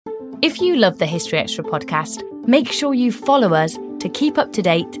If you love the History Extra podcast, make sure you follow us to keep up to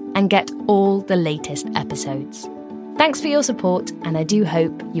date and get all the latest episodes. Thanks for your support, and I do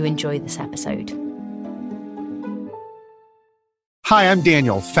hope you enjoy this episode. Hi, I'm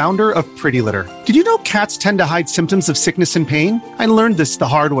Daniel, founder of Pretty Litter. Did you know cats tend to hide symptoms of sickness and pain? I learned this the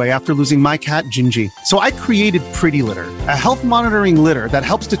hard way after losing my cat, Gingy. So I created Pretty Litter, a health monitoring litter that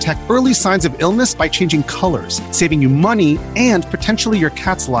helps detect early signs of illness by changing colors, saving you money and potentially your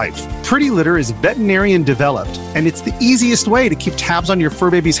cat's life. Pretty Litter is veterinarian developed, and it's the easiest way to keep tabs on your fur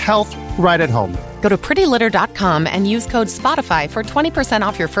baby's health right at home. Go to prettylitter.com and use code SPOTIFY for 20%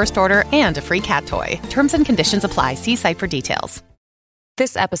 off your first order and a free cat toy. Terms and conditions apply. See site for details.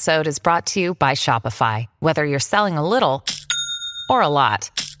 This episode is brought to you by Shopify. Whether you're selling a little or a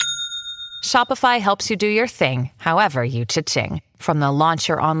lot, Shopify helps you do your thing, however you cha-ching. From the launch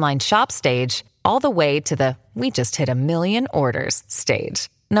your online shop stage, all the way to the we just hit 1 million orders stage.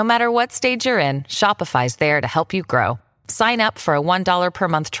 No matter what stage you're in, Shopify's there to help you grow. Sign up for a $1 per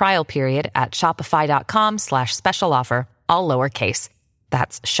month trial period at shopify.com/special offer, all lowercase.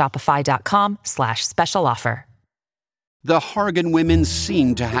 That's shopify.com/special offer. The Hargan women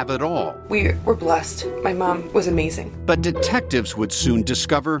seemed to have it all. We were blessed. My mom was amazing. But detectives would soon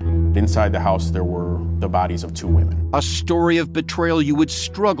discover inside the house there were the bodies of 2 women. A story of betrayal you would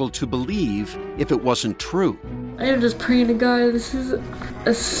struggle to believe if it wasn't true. I am just praying to God, this is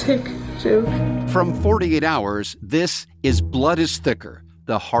a sick joke. From 48 Hours, this is Blood is Thicker,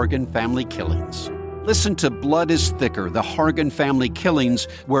 the Hargan family killings. Listen to Blood is Thicker, the Hargan family killings,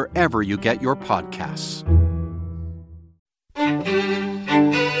 wherever you get your podcasts.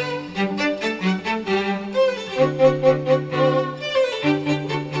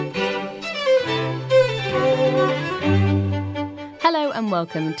 Hello and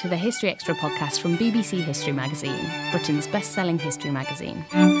welcome to the History Extra podcast from BBC History Magazine, Britain's best-selling history magazine.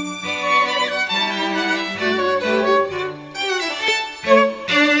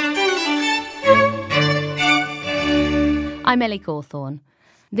 I'm Ellie Cawthorne.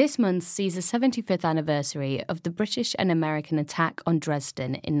 This month sees the 75th anniversary of the British and American attack on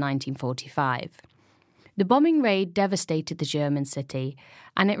Dresden in 1945. The bombing raid devastated the German city,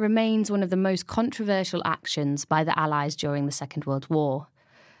 and it remains one of the most controversial actions by the Allies during the Second World War.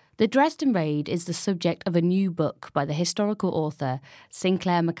 The Dresden raid is the subject of a new book by the historical author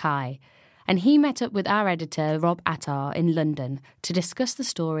Sinclair Mackay, and he met up with our editor Rob Attar in London to discuss the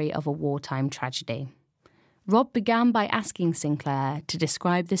story of a wartime tragedy. Rob began by asking Sinclair to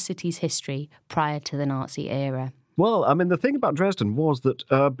describe the city's history prior to the Nazi era. Well, I mean, the thing about Dresden was that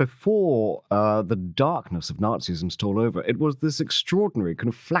before the darkness of Nazism stole over, it was this extraordinary kind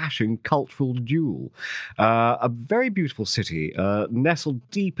of flashing cultural jewel. A very beautiful city, nestled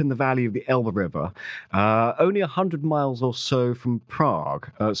deep in the valley of the Elbe River, only 100 miles or so from Prague,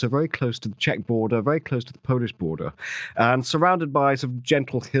 so very close to the Czech border, very close to the Polish border, and surrounded by sort of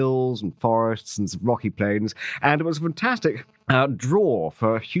gentle hills and forests and rocky plains. And it was a fantastic draw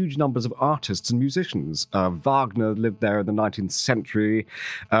for huge numbers of artists and musicians. Wagner lived there in the 19th century.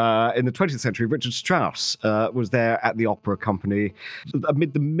 In the 20th century, Richard Strauss was there at the opera company.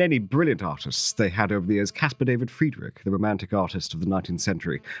 Amid the many brilliant artists they had over the years, Caspar David Friedrich, the romantic artist of the 19th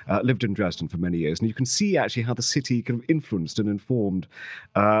century, lived in Dresden for many years. And you can see actually how the city kind of influenced and informed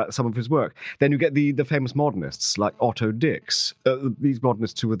some of his work. Then you get the famous modernists like Otto Dix. These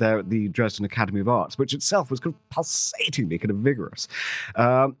modernists who were there at the Dresden Academy of Arts, which itself was kind of pulsatingly kind of vigorous.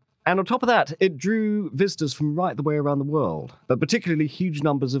 And on top of that, it drew visitors from right the way around the world, but particularly huge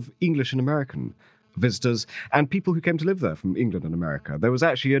numbers of English and American visitors and people who came to live there from England and America. There was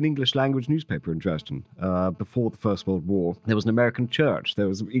actually an English language newspaper in Dresden before the First World War. There was an American church. There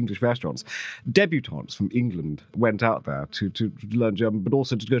was English restaurants. Debutantes from England went out there to learn German, but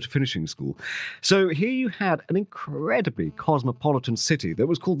also to go to finishing school. So here you had an incredibly cosmopolitan city that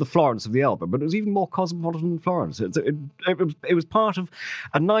was called the Florence of the Elbe, but it was even more cosmopolitan than Florence. It was part of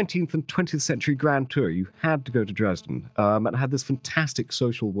a 19th and 20th century grand tour. You had to go to Dresden and had this fantastic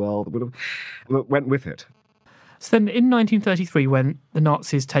social world that went with it. So then in 1933, when the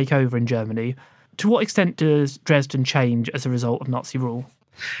Nazis take over in Germany, to what extent does Dresden change as a result of Nazi rule?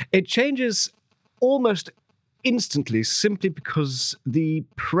 It changes almost instantly simply because the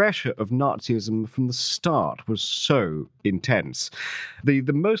pressure of Nazism from the start was so intense. The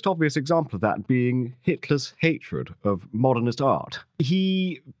most obvious example of that being Hitler's hatred of modernist art.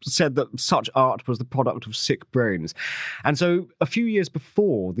 He said that such art was the product of sick brains. And so a few years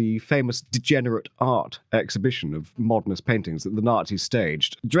before the famous degenerate art exhibition of modernist paintings that the Nazis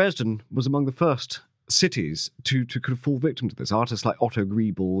staged, Dresden was among the first cities to kind of fall victim to this. Artists like Otto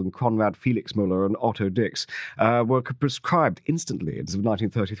Griebel and Konrad Felix Müller and Otto Dix were prescribed instantly in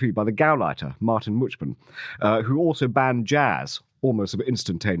 1933 by the Gauleiter, Martin Muchman, who also banned jazz almost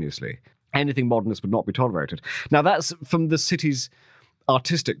instantaneously. Anything modernist would not be tolerated. Now, that's from the city's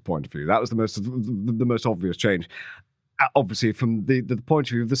artistic point of view. That was the most obvious change. Obviously, from the point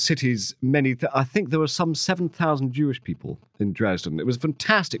of view of the city's I think there were some 7,000 Jewish people in Dresden. It was a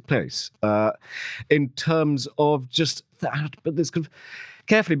fantastic place in terms of just that, but this kind of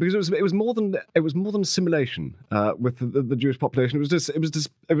carefully, because it was more than assimilation with the Jewish population. It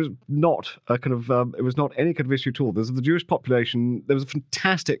was not any kind of issue at all. There's the Jewish population. There was a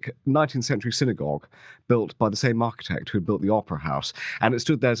fantastic 19th century synagogue built by the same architect who had built the Opera House, and it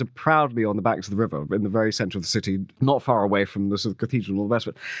stood there so proudly on the banks of the river in the very centre of the city, not far away from the sort of cathedral and all the rest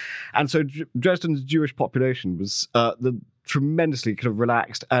of it. And so Dresden's Jewish population was tremendously kind of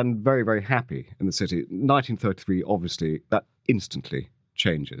relaxed and very, very happy in the city. 1933, obviously, that instantly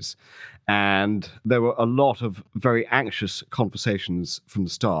changes. And there were a lot of very anxious conversations from the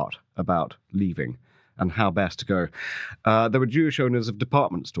start about leaving and how best to go. There were Jewish owners of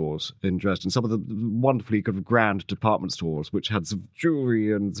department stores in Dresden, some of the wonderfully kind of grand department stores, which had some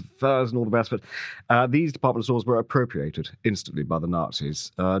jewelry and furs and all the rest of it. These department stores were appropriated instantly by the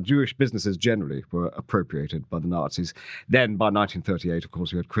Nazis. Jewish businesses generally were appropriated by the Nazis. Then, by 1938, of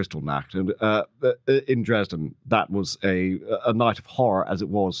course, we had Kristallnacht. And in Dresden, that was a night of horror, as it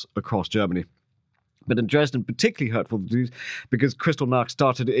was across Germany. But in Dresden, particularly hurtful to do because Kristallnacht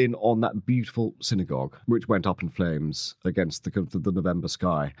started in on that beautiful synagogue, which went up in flames against the November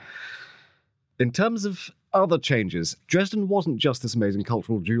sky. In terms of other changes, Dresden wasn't just this amazing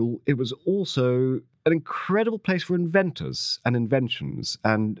cultural jewel, it was also an incredible place for inventors and inventions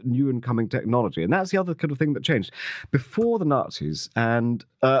and new and coming technology. And that's the other kind of thing that changed. Before the Nazis and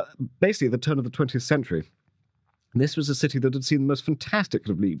basically at the turn of the 20th century, this was a city that had seen the most fantastic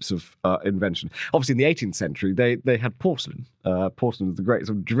kind of leaps of invention. Obviously, in the 18th century, they had porcelain. Porcelain was the great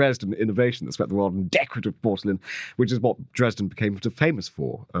sort of Dresden innovation that swept the world, and decorative porcelain, which is what Dresden became famous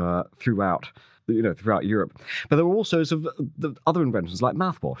for throughout Europe. But there were also sort of the other inventions like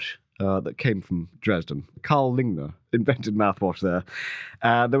mouthwash that came from Dresden. Karl Lingner invented mouthwash there.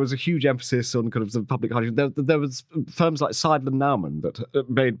 There was a huge emphasis on kind of the public hygiene. There was firms like Seidel and Naumann that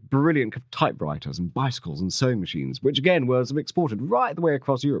made brilliant typewriters and bicycles and sewing machines, which again were sort of exported right the way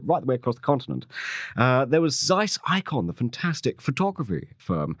across Europe, right the way across the continent. There was Zeiss Icon, the fantastic photography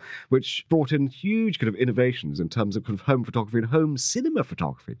firm, which brought in huge kind of innovations in terms of kind of home photography and home cinema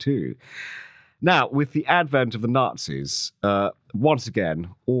photography too. Now, with the advent of the Nazis, once again,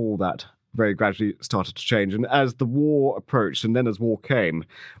 all that very gradually started to change. And as the war approached, and then as war came,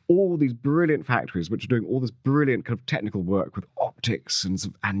 all these brilliant factories, which are doing all this brilliant kind of technical work with optics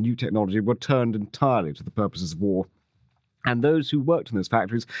and new technology, were turned entirely to the purposes of war. And those who worked in those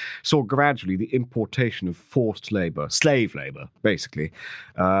factories saw gradually the importation of forced labour, slave labour, basically.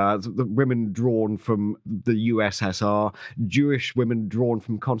 The women drawn from the USSR, Jewish women drawn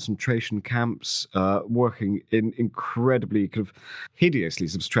from concentration camps, working in incredibly kind of hideously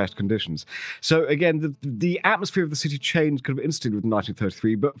stressed conditions. So again, the atmosphere of the city changed kind of instantly with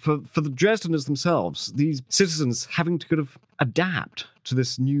 1933, but for the Dresdeners themselves, these citizens having to kind of adapt to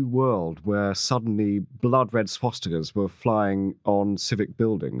this new world where suddenly blood-red swastikas were flying on civic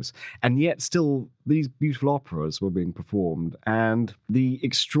buildings, and yet still these beautiful operas were being performed, and the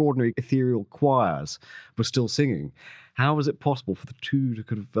extraordinary ethereal choirs were still singing. How was it possible for the two to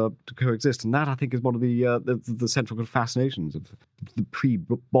kind of to coexist? And that, I think, is one of the central kind of fascinations of the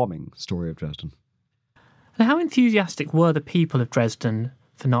pre-bombing story of Dresden. And how enthusiastic were the people of Dresden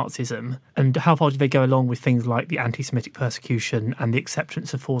for Nazism, and how far did they go along with things like the anti-Semitic persecution and the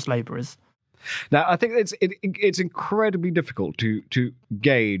acceptance of forced labourers? Now, I think it's incredibly difficult to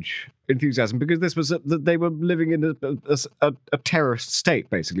gauge enthusiasm because this was they were living in a terrorist state,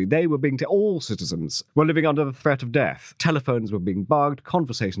 basically. They were all citizens were living under the threat of death. Telephones were being bugged,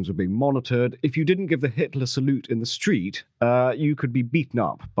 conversations were being monitored. If you didn't give the Hitler salute in the street, you could be beaten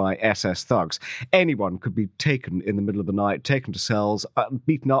up by SS thugs. Anyone could be taken in the middle of the night, taken to cells,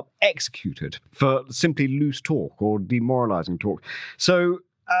 beaten up, executed for simply loose talk or demoralising talk. So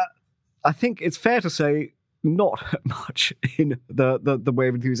I think it's fair to say not much in the way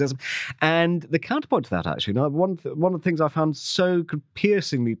of enthusiasm. And the counterpoint to that, actually, now, one of the things I found so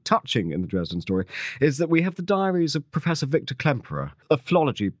piercingly touching in the Dresden story is that we have the diaries of Professor Victor Klemperer, a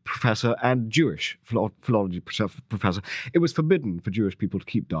philology professor and Jewish philology professor. It was forbidden for Jewish people to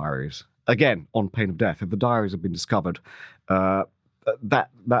keep diaries, again, on pain of death. If the diaries had been discovered, that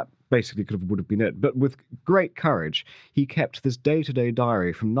basically would have been it. But with great courage, he kept this day-to-day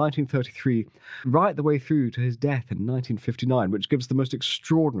diary from 1933 right the way through to his death in 1959, which gives the most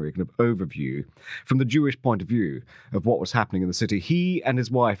extraordinary kind of overview from the Jewish point of view of what was happening in the city. He and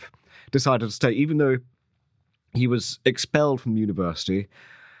his wife decided to stay, even though he was expelled from university.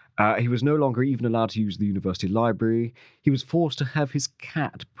 He was no longer even allowed to use the university library. He was forced to have his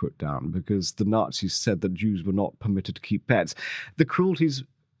cat put down because the Nazis said that Jews were not permitted to keep pets. The cruelties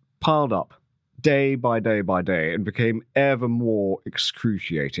piled up day by day by day and became ever more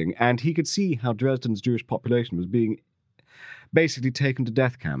excruciating. And he could see how Dresden's Jewish population was being basically taken to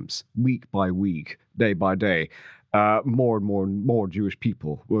death camps week by week, day by day. More and more and more Jewish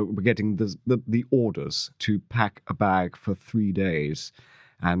people were getting the orders to pack a bag for 3 days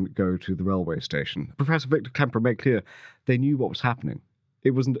and go to the railway station. Professor Victor Klemperer made clear they knew what was happening. It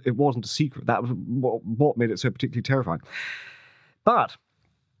wasn't a secret. That was what made it so particularly terrifying. But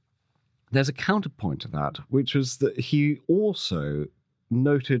there's a counterpoint to that, which was that he also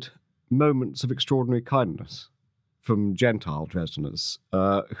noted moments of extraordinary kindness from Gentile Dresdeners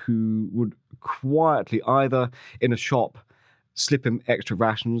who would quietly, either in a shop, slip him extra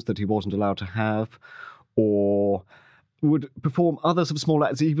rations that he wasn't allowed to have, or would perform others of small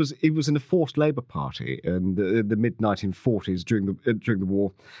acts. He was in a forced labour party in the mid-1940s during the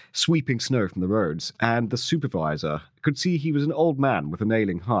war, sweeping snow from the roads, and the supervisor could see he was an old man with an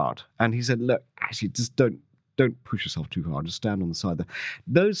ailing heart, and he said, "Look, actually, just don't push yourself too hard, just stand on the side there."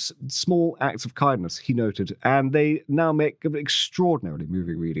 Those small acts of kindness, he noted, and they now make an extraordinarily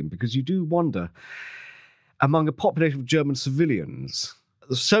moving reading, because you do wonder, among a population of German civilians,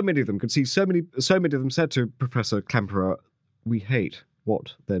 so many of them could see, so many of them said to Professor Klemperer, "We hate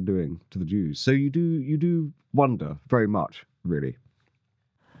what they're doing to the Jews." So you do wonder very much, really.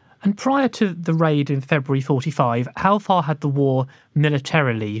 And prior to the raid in February 45, how far had the war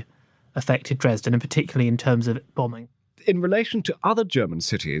militarily affected Dresden, and particularly in terms of bombing? In relation to other German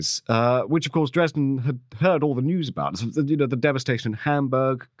cities, which of course Dresden had heard all the news about, so, the devastation in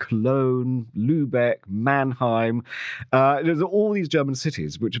Hamburg, Cologne, Lübeck, Mannheim, all these German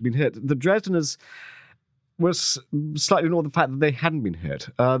cities which had been hit. The Dresdeners was slightly ignored the fact that they hadn't been hit.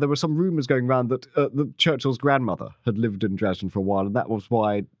 There were some rumours going around that Churchill's grandmother had lived in Dresden for a while, and that was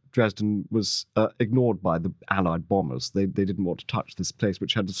why Dresden was ignored by the Allied bombers. They didn't want to touch this place,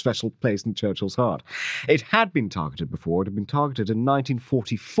 which had a special place in Churchill's heart. It had been targeted before. It had been targeted in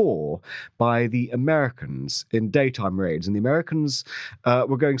 1944 by the Americans in daytime raids. And the Americans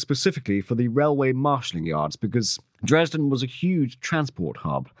were going specifically for the railway marshalling yards, because Dresden was a huge transport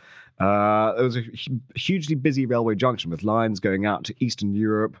hub. There was a hugely busy railway junction with lines going out to Eastern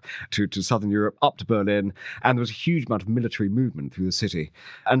Europe, to Southern Europe, up to Berlin, and there was a huge amount of military movement through the city.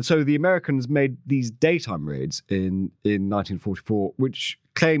 And so the Americans made these daytime raids in 1944, which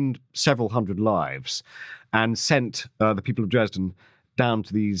claimed several hundred lives, and sent the people of Dresden down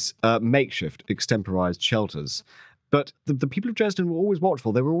to these makeshift extemporized shelters. But the people of Dresden were always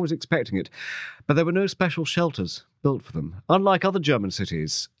watchful. They were always expecting it. But there were no special shelters built for them. Unlike other German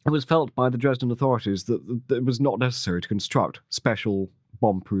cities, it was felt by the Dresden authorities that it was not necessary to construct special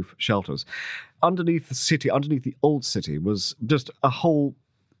bomb-proof shelters. Underneath the old city, was just a whole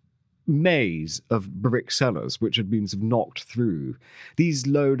maze of brick cellars which had been sort of knocked through. These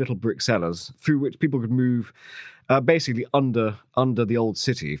low little brick cellars through which people could move basically under the old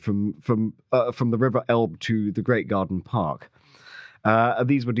city from the River Elbe to the Great Garden Park.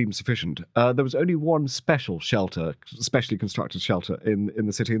 These were deemed sufficient. There was only one specially constructed shelter in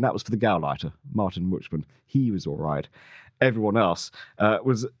the city, and that was for the Gauleiter, Martin Muchman. He was all right. Everyone else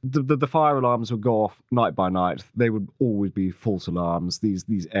was the fire alarms would go off night by night. They would always be false alarms.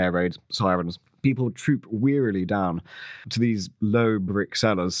 These air raid sirens. People would troop wearily down to these low brick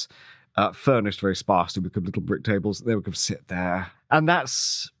cellars, furnished very sparsely with little brick tables. They would sit there, and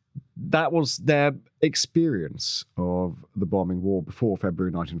that was their experience of the bombing war before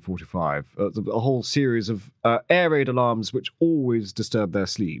February 1945. A whole series of air raid alarms which always disturbed their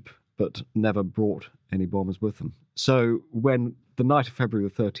sleep, but never brought any bombers with them. So when the night of February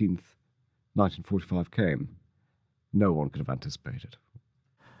the 13th, 1945 came, no one could have anticipated.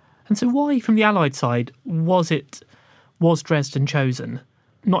 And so why, from the Allied side, was Dresden chosen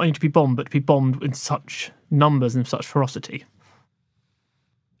not only to be bombed, but to be bombed in such numbers and such ferocity?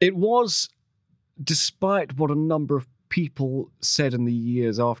 It was, despite what a number of people said in the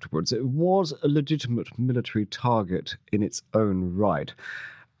years afterwards, it was a legitimate military target in its own right.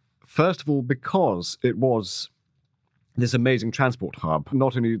 First of all, because it was this amazing transport hub,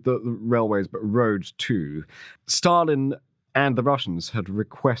 not only the railways, but roads too. Stalin and the Russians had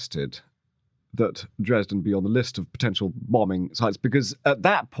requested that Dresden be on the list of potential bombing sites, because at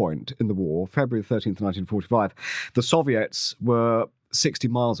that point in the war, February 13th, 1945, the Soviets were 60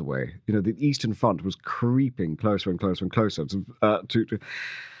 miles away. The Eastern Front was creeping closer and closer and closer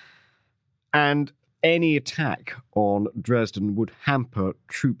and any attack on Dresden would hamper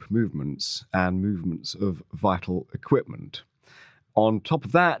troop movements and movements of vital equipment. On top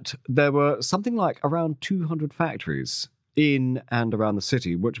of that, there were something like around 200 factories in and around the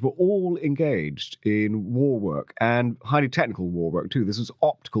city, which were all engaged in war work, and highly technical war work too. This was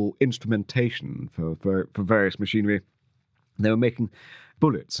optical instrumentation for various machinery. They were making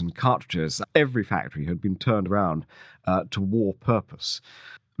bullets and cartridges. Every factory had been turned around to war purpose.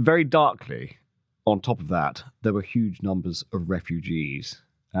 Very darkly, on top of that, there were huge numbers of refugees.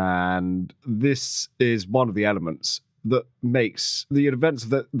 And this is one of the elements that makes the events of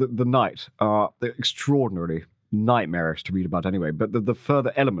the night are extraordinarily nightmarish to read about anyway, but the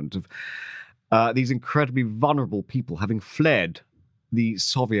further element of these incredibly vulnerable people having fled the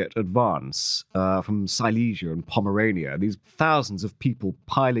Soviet advance from Silesia and Pomerania, these thousands of people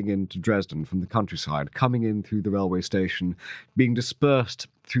piling into Dresden from the countryside, coming in through the railway station, being dispersed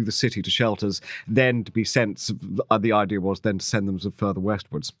through the city to shelters, then to be sent, the idea was then to send them further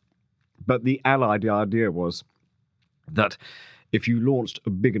westwards. But the Allied idea was that if you launched a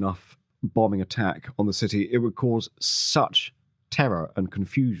big enough bombing attack on the city, it would cause such terror and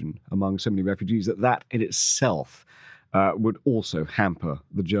confusion among so many refugees that in itself would also hamper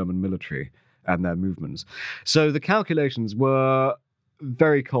the German military and their movements. So the calculations were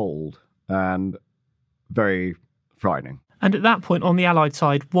very cold and very frightening. And at that point, on the Allied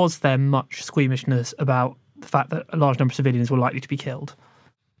side, was there much squeamishness about the fact that a large number of civilians were likely to be killed?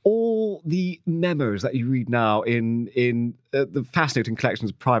 All the memos that you read now in the fascinating collections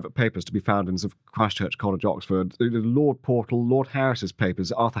of private papers to be found in Christchurch College, Oxford, Lord Portal, Lord Harris's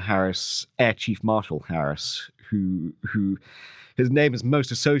papers, Arthur Harris, Air Chief Marshal Harris, who his name is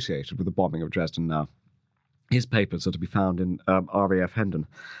most associated with the bombing of Dresden now. His papers are to be found in RAF Hendon.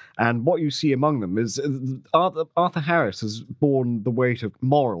 And what you see among them is Arthur Harris has borne the weight of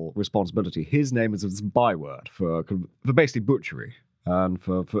moral responsibility. His name is a byword for basically butchery and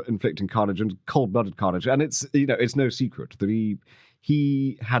for inflicting carnage and cold-blooded carnage. And it's no secret that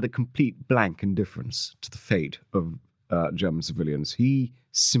he had a complete blank indifference to the fate of German civilians. He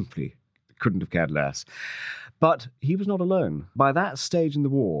simply couldn't have cared less. But he was not alone. By that stage in the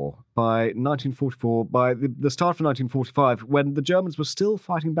war, by 1944, by the start of 1945, when the Germans were still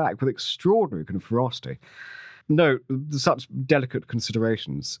fighting back with extraordinary kind of ferocity, such delicate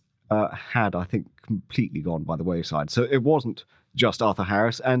considerations had, I think, completely gone by the wayside. So it wasn't just Arthur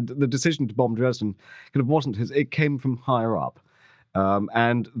Harris, and the decision to bomb Dresden kind of wasn't his. It came from higher up.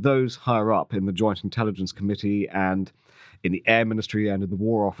 And those higher up in the Joint Intelligence Committee and in the Air Ministry and in the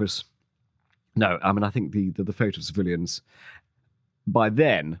War Office, I think the fate of civilians by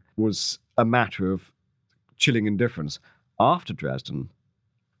then was a matter of chilling indifference. After Dresden,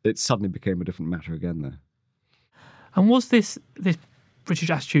 it suddenly became a different matter again there. And was this British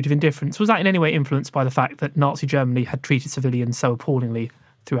attitude of indifference, was that in any way influenced by the fact that Nazi Germany had treated civilians so appallingly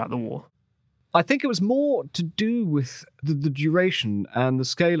throughout the war? I think it was more to do with the duration and the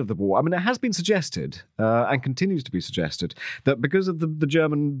scale of the war. I mean, it has been suggested, and continues to be suggested, that because of the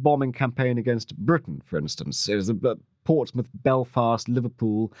German bombing campaign against Britain, for instance, it was Portsmouth, Belfast,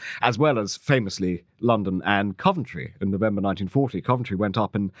 Liverpool, as well as famously London and Coventry in November 1940. Coventry went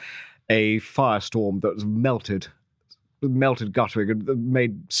up in a firestorm that was melted guttering and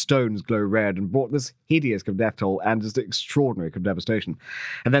made stones glow red and brought this hideous kind of death toll and just extraordinary kind of devastation.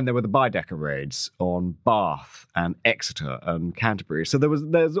 And then there were the Baedeker raids on Bath and Exeter and Canterbury. So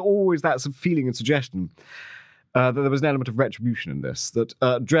there's always that sort of feeling and suggestion that there was an element of retribution in this, that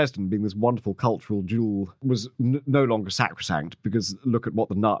Dresden, being this wonderful cultural jewel, was no longer sacrosanct, because look at what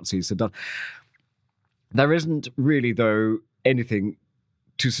the Nazis had done. There isn't really, though, anything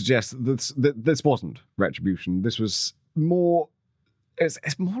to suggest that this wasn't retribution. This was more,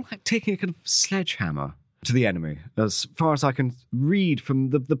 it's more like taking a kind of sledgehammer to the enemy, as far as I can read from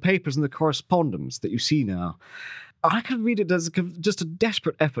the papers and the correspondence that you see now. I can read it as just a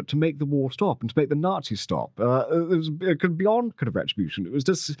desperate effort to make the war stop and to make the Nazis stop. It was beyond kind of retribution. It was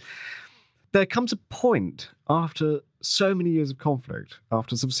just, there comes a point after so many years of conflict,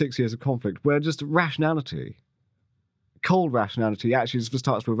 after some 6 years of conflict, where just rationality, cold rationality, actually just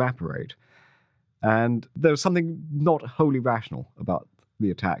starts to evaporate. And there was something not wholly rational about the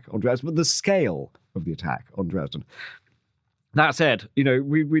attack on Dresden, but the scale of the attack on Dresden. That said,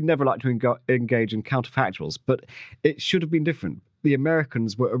 we never like to engage in counterfactuals, but it should have been different. The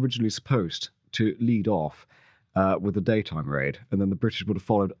Americans were originally supposed to lead off, with the daytime raid, and then the British would have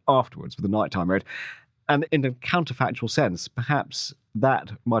followed afterwards with the nighttime raid. And in a counterfactual sense, perhaps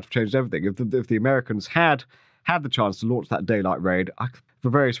that might have changed everything. If the Americans had the chance to launch that daylight raid, for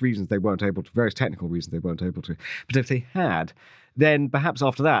various reasons they weren't able to, various technical reasons they weren't able to. But if they had, then perhaps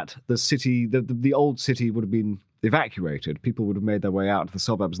after that, the city, the old city would have been evacuated. People would have made their way out to the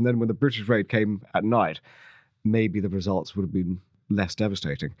suburbs. And then when the British raid came at night, maybe the results would have been less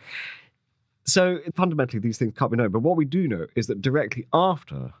devastating. So fundamentally, these things can't be known. But what we do know is that directly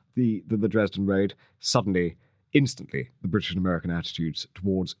after the Dresden raid, suddenly, instantly, the British and American attitudes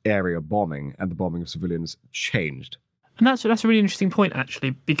towards area bombing and the bombing of civilians changed. And that's a really interesting point,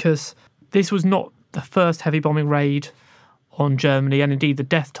 actually, because this was not the first heavy bombing raid on Germany, and indeed the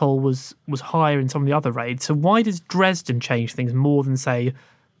death toll was higher in some of the other raids. So why does Dresden change things more than, say,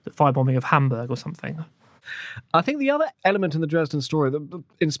 the firebombing of Hamburg or something? I think the other element in the Dresden story that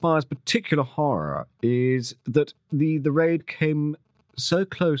inspires particular horror is that the raid came so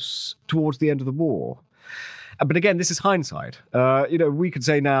close towards the end of the war. But again, this is hindsight. We could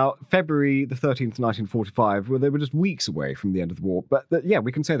say now, February the 13th, 1945, well, they were just weeks away from the end of the war. But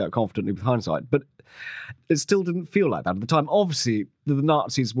we can say that confidently with hindsight. But it still didn't feel like that at the time. Obviously, the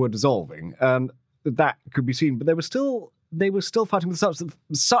Nazis were dissolving, and that could be seen. But they were still fighting with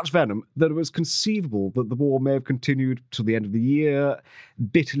such venom that it was conceivable that the war may have continued till the end of the year,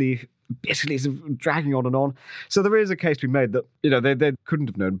 bitterly sort of dragging on and on. So there is a case to be made that, they couldn't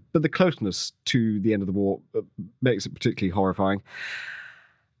have known, but the closeness to the end of the war makes it particularly horrifying.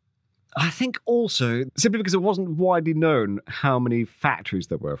 I think also, simply because it wasn't widely known how many factories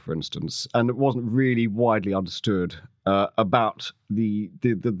there were, for instance, and it wasn't really widely understood about the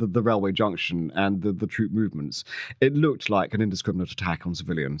railway junction and the troop movements, it looked like an indiscriminate attack on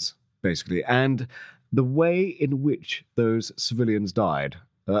civilians, basically. And the way in which those civilians died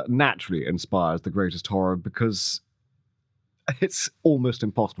naturally inspires the greatest horror, because it's almost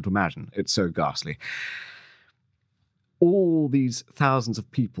impossible to imagine. It's so ghastly. All these thousands of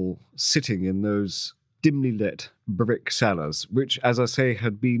people sitting in those dimly lit brick cellars, which, as I say,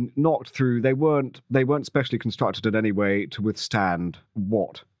 had been knocked through. They weren't specially constructed in any way to withstand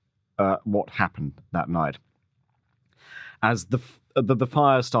what happened that night. As the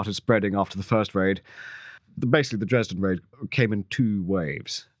fires started spreading after the first raid, basically the Dresden raid came in two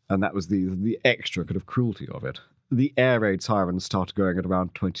waves, and that was the extra kind of cruelty of it. The air raid sirens started going at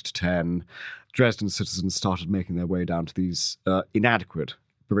around 20 to 10. Dresden citizens started making their way down to these inadequate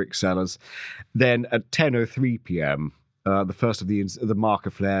brick cellars. Then at 10:03 p.m., the first of the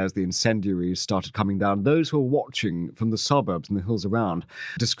marker flares, the incendiaries, started coming down. Those who were watching from the suburbs and the hills around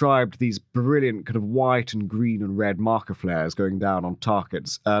described these brilliant kind of white and green and red marker flares going down on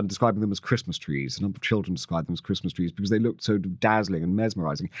targets, and describing them as Christmas trees. A number of children described them as Christmas trees because they looked so dazzling and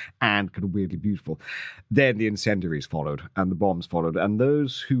mesmerizing and kind of weirdly beautiful. Then the incendiaries followed, and the bombs followed, and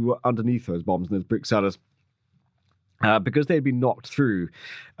those who were underneath those bombs in those brick cellars, because they had been knocked through,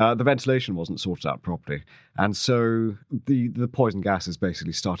 the ventilation wasn't sorted out properly. And so the poison gases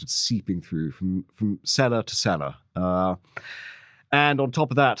basically started seeping through from cellar to cellar. And on top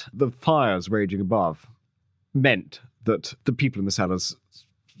of that, the fires raging above meant that the people in the cellars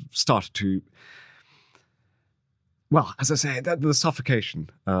started to, well, as I say, the suffocation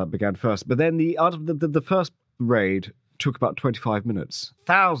began first. But then the first raid took about 25 minutes.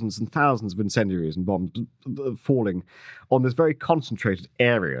 Thousands and thousands of incendiaries and bombs falling on this very concentrated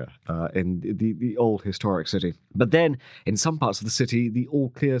area in the old historic city. But then, in some parts of the city, the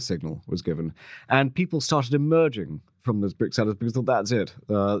all-clear signal was given, and people started emerging from those brick cellars because they thought, that's it.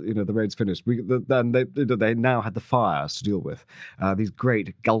 The raid's finished. Then they now had the fires to deal with. These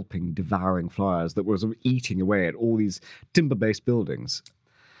great gulping, devouring fires that were sort of eating away at all these timber-based buildings.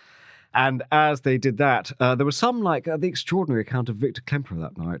 And as they did that, there was some, like the extraordinary account of Victor Klemperer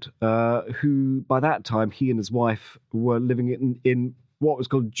that night, who, by that time, he and his wife were living in what was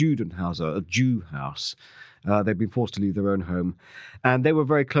called Judenhauser, a Jew house. They'd been forced to leave their own home. And they were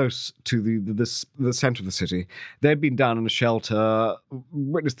very close to the centre of the city. They'd been down in a shelter,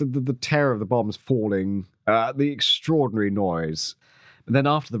 witnessed the terror of the bombs falling, the extraordinary noise. But then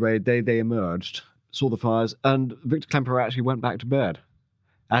after the raid, they emerged, saw the fires, and Victor Klemperer actually went back to bed,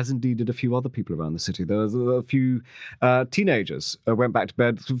 as indeed did a few other people around the city. There was a few teenagers went back to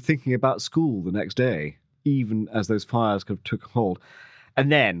bed sort of thinking about school the next day, even as those fires kind of took hold. And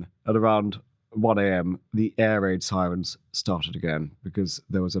then, at around 1 a.m., the air raid sirens started again, because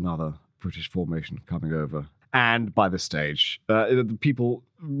there was another British formation coming over. And by this stage, the people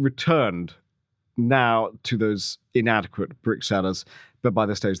returned now to those inadequate brick cellars, but by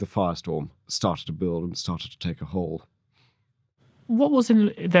this stage the firestorm started to build and started to take a hold. What was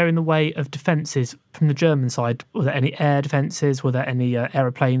there in the way of defences from the German side? Were there any air defences? Were there any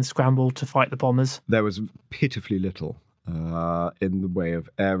aeroplanes scrambled to fight the bombers? There was pitifully little in the way of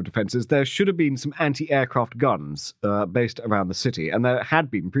air defences. There should have been some anti-aircraft guns based around the city, and there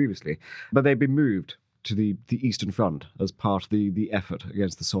had been previously, but they'd been moved to the Eastern Front as part of the effort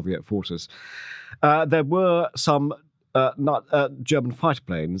against the Soviet forces. There were some German fighter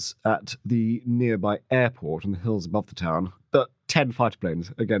planes at the nearby airport in the hills above the town, 10 fighter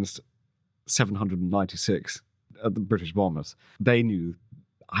planes against 796 of the British bombers. They knew,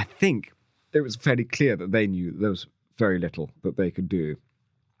 I think it was fairly clear that they knew there was very little that they could do.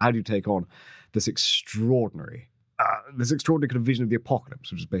 How do you take on this extraordinary kind of vision of the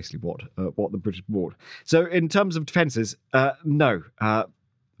apocalypse, which is basically what the British brought? So in terms of defences, no,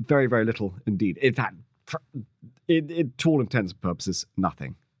 very, very little indeed. In fact, to all intents and purposes,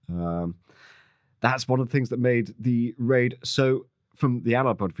 nothing. That's one of the things that made the raid so, from the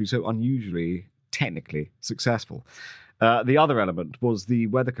Allied point of view, so unusually technically successful. The other element was the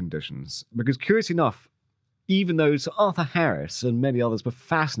weather conditions, because curiously enough, even though Sir Arthur Harris and many others were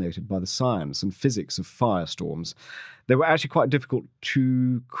fascinated by the science and physics of firestorms, they were actually quite difficult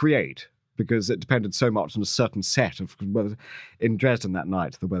to create because it depended so much on a certain set of weather. In Dresden that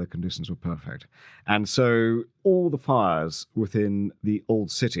night, the weather conditions were perfect. And so all the fires within the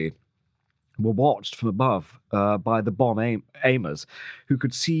old city were watched from above by the bomb aimers, who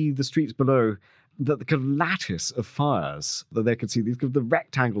could see the streets below, the kind of lattice of fires that they could see, these kind of the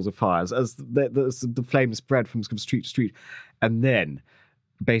rectangles of fires as the flames spread from street to street, and then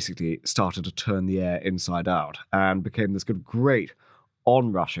basically started to turn the air inside out and became this kind of great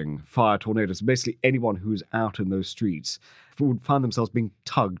onrushing fire tornadoes. Basically, anyone who was out in those streets would find themselves being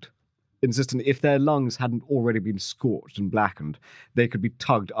tugged. Insistent, if their lungs hadn't already been scorched and blackened, they could be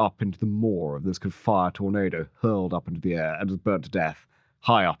tugged up into the maw of this kind of fire tornado, hurled up into the air and just burnt to death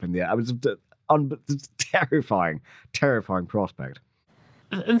high up in the air. It was a terrifying, terrifying prospect.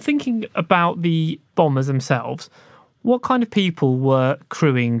 And thinking about the bombers themselves, what kind of people were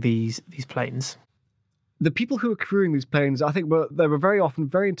crewing these planes? The people who were crewing these planes, I think, they were very often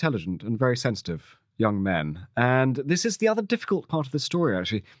very intelligent and very sensitive young men. And this is the other difficult part of the story,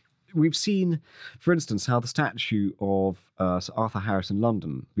 actually. We've seen, for instance, how the statue of Sir Arthur Harris in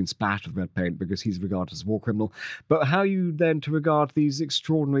London has been splattered with red paint because he's regarded as a war criminal. But how are you then to regard these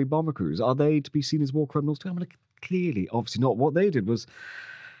extraordinary bomber crews? Are they to be seen as war criminals too? I mean, clearly, obviously not. What they did was,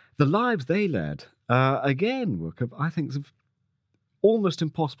 the lives they led, again, were, I think, almost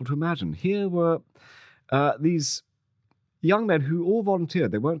impossible to imagine. Here were these young men who all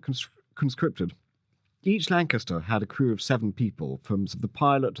volunteered. They weren't conscripted. Each Lancaster had a crew of 7 people, from the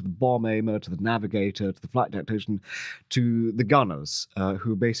pilot to the bomb aimer to the navigator to the flight tactician to the gunners,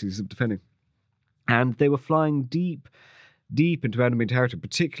 who were basically defending. And they were flying deep into enemy territory,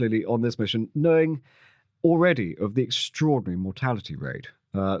 particularly on this mission, knowing already of the extraordinary mortality rate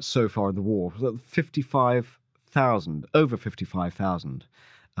so far in the war. Over 55,000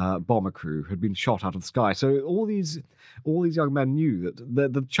 bomber crew had been shot out of the sky. So all these young men knew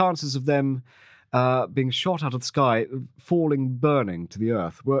that the chances of them being shot out of the sky, falling, burning to the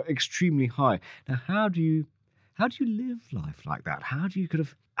earth, were extremely high. Now, how do you live life like that? How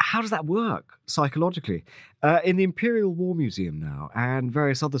does that work psychologically? In the Imperial War Museum now and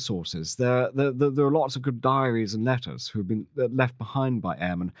various other sources, there are lots of good diaries and letters who have been left behind by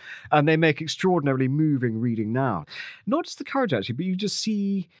airmen, and they make extraordinarily moving reading now. Not just the courage, actually, but you just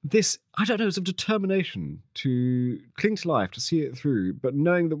see this, I don't know, sort of determination to cling to life, to see it through, but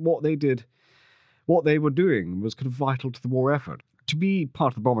knowing that what they were doing was kind of vital to the war effort. To be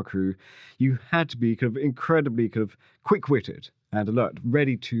part of the bomber crew, you had to be kind of incredibly kind of quick-witted and alert,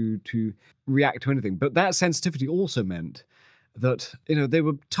 ready to react to anything. But that sensitivity also meant that, they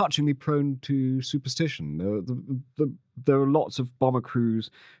were touchingly prone to superstition. There were lots of bomber crews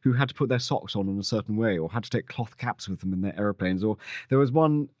who had to put their socks on in a certain way, or had to take cloth caps with them in their aeroplanes. Or there was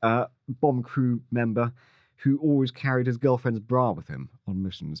one bomb crew member who always carried his girlfriend's bra with him on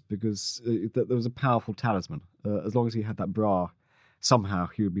missions because there was a powerful talisman. As long as he had that bra, somehow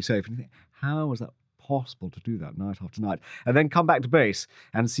he would be safe. And you think, how was that possible to do that night after night? And then come back to base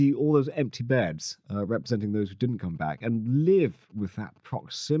and see all those empty beds representing those who didn't come back and live with that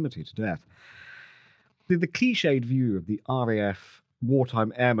proximity to death. The cliched view of the RAF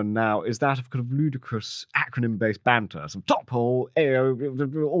wartime airman now is that of kind of ludicrous acronym-based banter, some top hole, AO,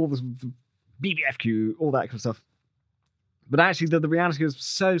 all this BBFQ, all that kind of stuff. But actually, the reality is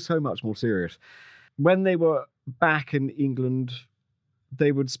so much more serious. When they were back in England,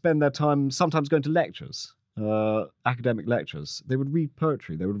 they would spend their time sometimes going to lectures academic lectures. They would read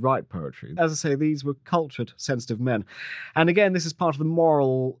poetry, they would write poetry. As I say, these were cultured, sensitive men. And again, this is part of the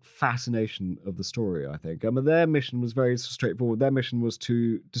moral fascination of the story, I think. Their mission was very straightforward. Their mission was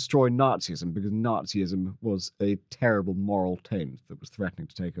to destroy Nazism, because Nazism was a terrible moral taint that was threatening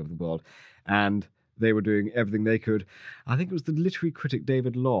to take over the world. And they were doing everything they could. I think it was the literary critic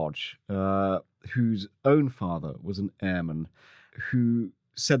David Lodge, whose own father was an airman, who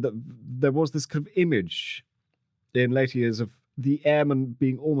said that there was this kind of image in later years of the airmen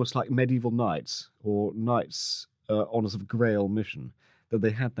being almost like medieval knights, or knights on a sort of grail mission, that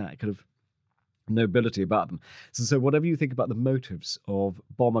they had that kind of nobility about them. So whatever you think about the motives of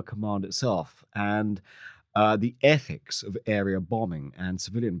Bomber Command itself and the ethics of area bombing and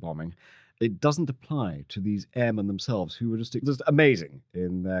civilian bombing, it doesn't apply to these airmen themselves, who were just amazing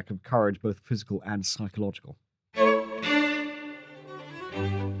in their kind of courage, both physical and psychological.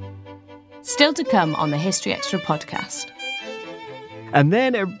 Still to come on the History Extra podcast. And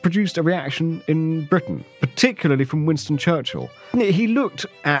then it produced a reaction in Britain, particularly from Winston Churchill. He looked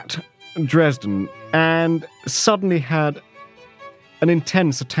at Dresden and suddenly had an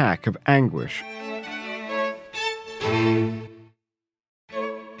intense attack of anguish.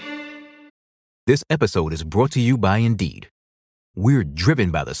 This episode is brought to you by Indeed. We're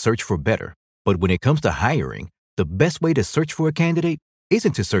driven by the search for better, but when it comes to hiring, the best way to search for a candidate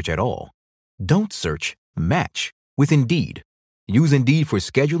isn't to search at all. Don't search, match with Indeed. Use Indeed for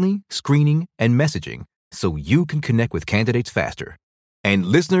scheduling, screening, and messaging so you can connect with candidates faster. And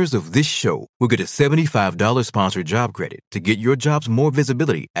listeners of this show will get a $75 sponsored job credit to get your jobs more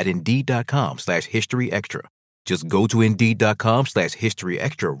visibility at Indeed.com/HistoryExtra. Just go to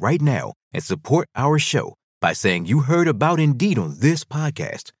Indeed.com/HistoryExtra right now and support our show by saying you heard about Indeed on this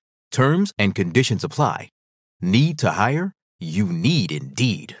podcast. Terms and conditions apply. Need to hire? You need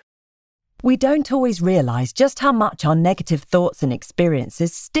Indeed. We don't always realize just how much our negative thoughts and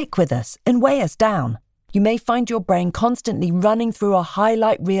experiences stick with us and weigh us down. You may find your brain constantly running through a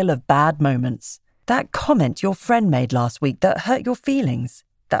highlight reel of bad moments. That comment your friend made last week that hurt your feelings.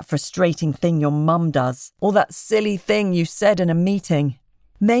 That frustrating thing your mum does. Or that silly thing you said in a meeting.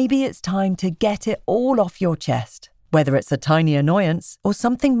 Maybe it's time to get it all off your chest. Whether it's a tiny annoyance or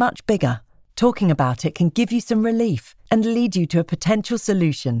something much bigger, talking about it can give you some relief and lead you to a potential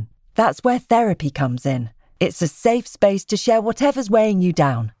solution. That's where therapy comes in. It's a safe space to share whatever's weighing you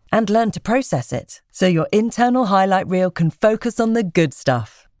down and learn to process it, so your internal highlight reel can focus on the good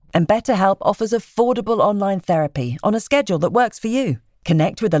stuff. And BetterHelp offers affordable online therapy on a schedule that works for you.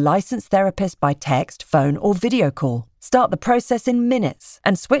 Connect with a licensed therapist by text, phone, or video call. Start the process in minutes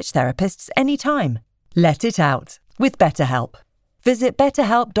and switch therapists anytime. Let it out with BetterHelp. Visit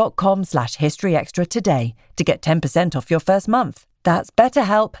betterhelp.com/historyextra today to get 10% off your first month. That's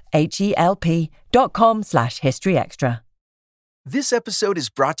BetterHelp, HELP.com/historyextra. This episode is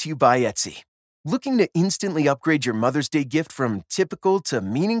brought to you by Etsy. Looking to instantly upgrade your Mother's Day gift from typical to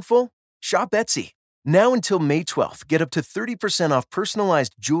meaningful? Shop Etsy. Now until May 12th, get up to 30% off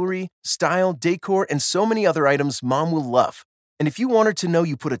personalized jewelry, style, decor, and so many other items Mom will love. And if you want her to know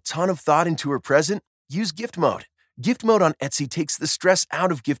you put a ton of thought into her present, use Gift Mode. Gift Mode on Etsy takes the stress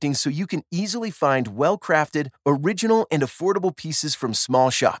out of gifting so you can easily find well-crafted, original, and affordable pieces from small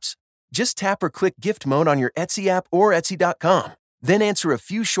shops. Just tap or click Gift Mode on your Etsy app or Etsy.com. Then answer a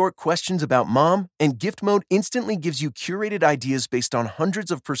few short questions about Mom, and Gift Mode instantly gives you curated ideas based on hundreds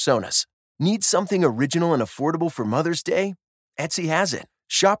of personas. Need something original and affordable for Mother's Day? Etsy has it.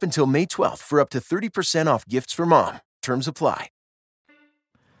 Shop until May 12th for up to 30% off gifts for Mom. Terms apply.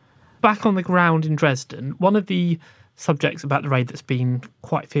 Back on the ground in Dresden, one of the subjects about the raid that's been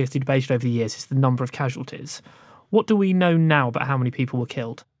quite fiercely debated over the years is the number of casualties. What do we know now about how many people were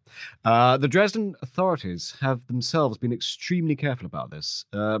killed? The Dresden authorities have themselves been extremely careful about this,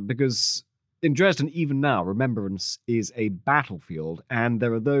 because in Dresden, even now, remembrance is a battlefield, and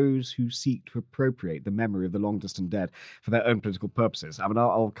there are those who seek to appropriate the memory of the long-distant dead for their own political purposes. I mean,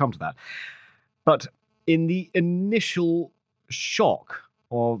 I'll come to that. But in the initial aftershock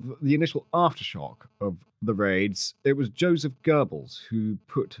of the raids, it was Joseph Goebbels who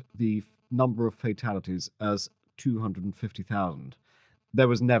put the number of fatalities as 250,000. There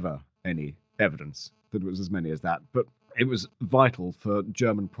was never any evidence that it was as many as that, but it was vital for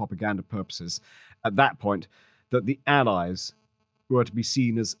German propaganda purposes at that point that the Allies were to be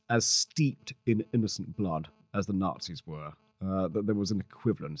seen as steeped in innocent blood as the Nazis were, that there was an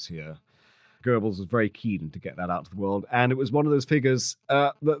equivalence here. Goebbels was very keen to get that out to the world, and it was one of those figures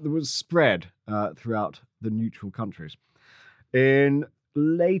that was spread throughout the neutral countries. In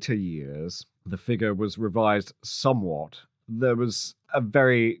later years, the figure was revised somewhat. there was a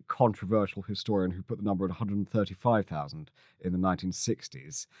very controversial historian who put the number at 135,000 in the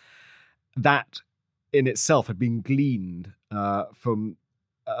 1960s. That in itself had been gleaned from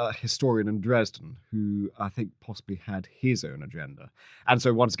a historian in Dresden who I think possibly had his own agenda. And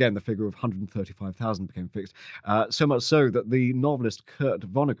so once again, the figure of 135,000 became fixed. So much so that the novelist Kurt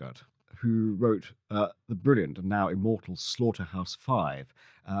Vonnegut, who wrote the brilliant and now immortal Slaughterhouse-Five,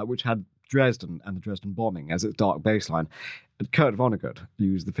 which had Dresden and the Dresden bombing as its dark baseline, Kurt Vonnegut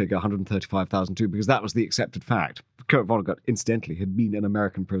used the figure 135,000 too, because that was the accepted fact. Kurt Vonnegut, incidentally, had been an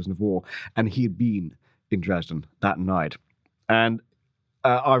American prisoner of war, and he had been in Dresden that night. And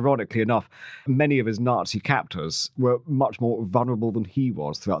ironically enough, many of his Nazi captors were much more vulnerable than he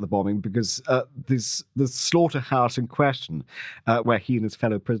was throughout the bombing, because the slaughterhouse in question, where he and his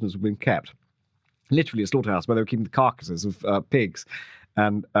fellow prisoners were being kept, literally a slaughterhouse where they were keeping the carcasses of pigs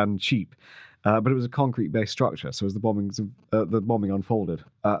and sheep, but it was a concrete-based structure. So as the bombing unfolded,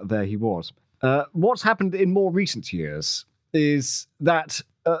 there he was. What's happened in more recent years is that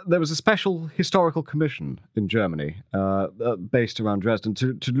there was a special historical commission in Germany based around Dresden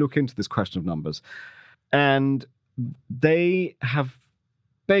to look into this question of numbers. And they have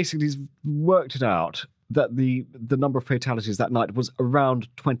basically worked it out that the number of fatalities that night was around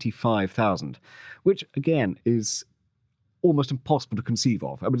 25,000, which, again, is almost impossible to conceive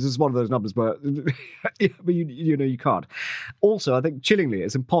of. I mean, this is one of those numbers where you can't. Also, I think chillingly,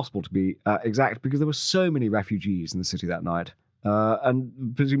 it's impossible to be exact because there were so many refugees in the city that night.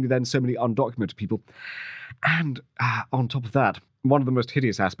 And presumably then so many undocumented people. And on top of that, one of the most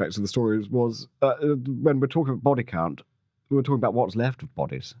hideous aspects of the story was when we're talking about body count, we're talking about what's left of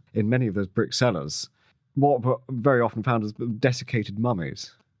bodies. In many of those brick cellars, what were very often found as desiccated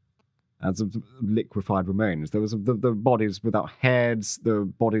mummies and some liquefied remains. There was the bodies without heads,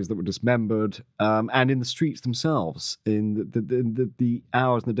 the bodies that were dismembered, and in the streets themselves, in the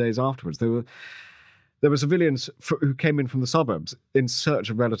hours and the days afterwards, there were civilians who came in from the suburbs in search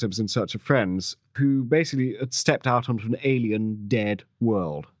of relatives, in search of friends, who basically had stepped out onto an alien, dead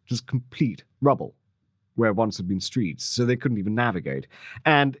world, just complete rubble, where once had been streets, so they couldn't even navigate.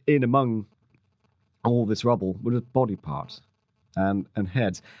 And in among all this rubble were just body parts and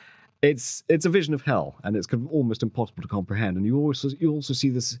heads. It's a vision of hell, and it's kind of almost impossible to comprehend. And you also see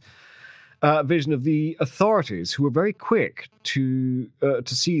this vision of the authorities, who were very quick to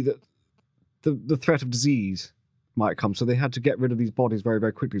see that the threat of disease might come, so they had to get rid of these bodies very,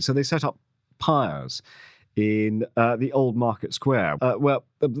 very quickly. So they set up pyres in the old market square, where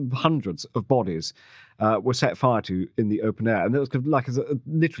hundreds of bodies were set fire to in the open air. And that was kind of like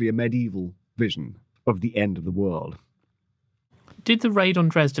literally a medieval vision of the end of the world. Did the raid on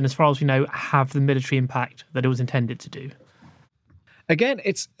Dresden, as far as we know, have the military impact that it was intended to do? Again,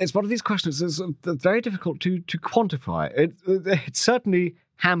 it's one of these questions that's very difficult to quantify. It certainly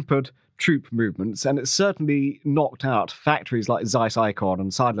hampered troop movements, and it certainly knocked out factories like Zeiss Ikon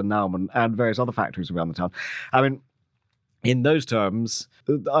and Seidler Naumann and various other factories around the town. I mean, in those terms,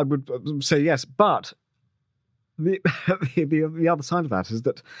 I would say yes, but the other side of that is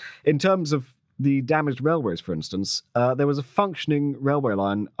that in terms of the damaged railways, for instance, there was a functioning railway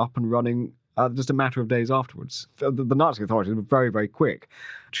line up and running just a matter of days afterwards. The Nazi authorities were very, very quick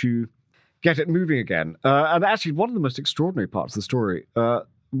to get it moving again. And actually, one of the most extraordinary parts of the story,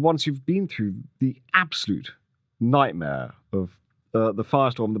 once you've been through the absolute nightmare of the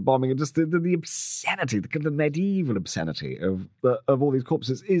firestorm, the bombing, and just the obscenity, the medieval obscenity of all these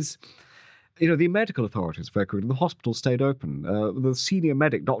corpses is, the medical authorities very quickly. The hospital stayed open. The senior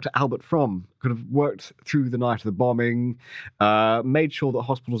medic, Dr. Albert Fromm, could have worked through the night of the bombing, made sure that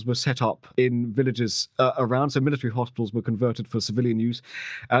hospitals were set up in villages around, so military hospitals were converted for civilian use.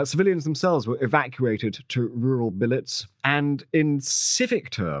 Civilians themselves were evacuated to rural billets. And in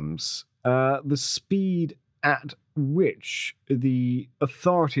civic terms, the speed at which the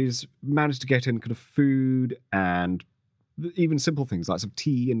authorities managed to get in kind of food and even simple things like some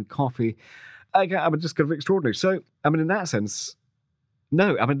tea and coffee, I mean, just kind of extraordinary. So, I mean, in that sense,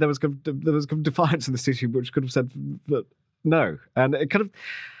 no. I mean, there was kind of defiance in the city which could have said that no. And it kind of,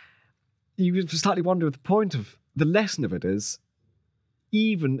 you slightly wonder if the point of the lesson of it is,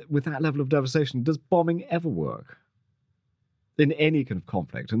 even with that level of devastation, does bombing ever work in any kind of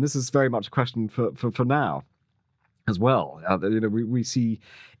conflict? And this is very much a question for now as well. We see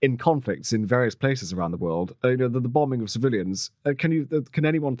in conflicts in various places around the world, the bombing of civilians. Can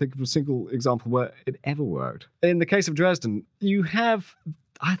anyone think of a single example where it ever worked? In the case of Dresden, you have,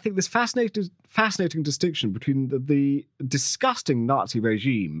 I think, this fascinating distinction between the disgusting Nazi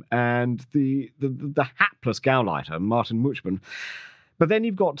regime and the hapless Gauleiter, Martin Muchman. But then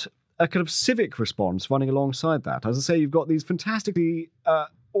you've got a kind of civic response running alongside that. As I say, you've got these fantastically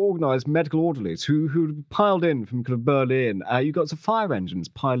organised medical orderlies who piled in from kind of Berlin. You've got some fire engines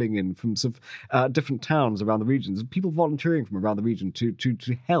piling in from some different towns around the regions, people volunteering from around the region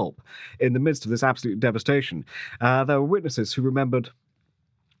to help in the midst of this absolute devastation. There were witnesses who remembered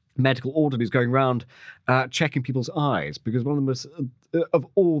medical orderlies going around checking people's eyes, because one of the most, of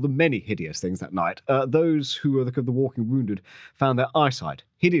all the many hideous things that night, those who were the walking wounded found their eyesight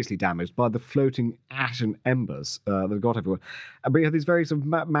hideously damaged by the floating ashen embers that got everywhere. But you have these very sort of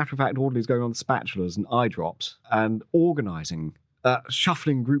matter-of-fact orderlies going on with spatulas and eye drops and organising,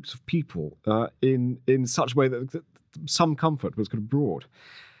 shuffling groups of people in such a way that some comfort was kind of brought.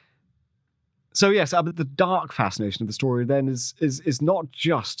 So yes, the dark fascination of the story then is not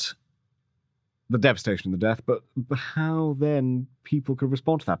just the devastation and the death, but how then people could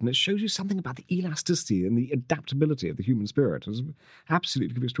respond to that. And it shows you something about the elasticity and the adaptability of the human spirit. It was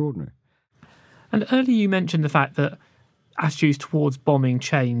absolutely extraordinary. And earlier you mentioned the fact that attitudes towards bombing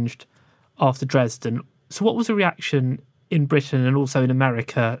changed after Dresden. So what was the reaction in Britain and also in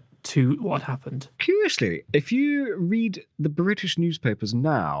America to what happened? Curiously, if you read the British newspapers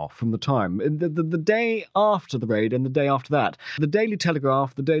now from the time, the day after the raid and the day after that, the Daily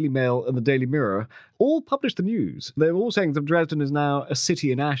Telegraph, the Daily Mail and the Daily Mirror all published the news. They were all saying that Dresden is now a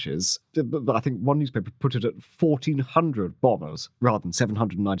city in ashes. But I think one newspaper put it at 1,400 bombers rather than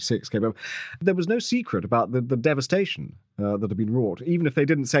 796 came over. There was no secret about the devastation that had been wrought. Even if they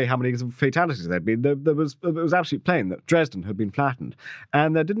didn't say how many fatalities there'd been, it was absolutely plain that Dresden had been flattened.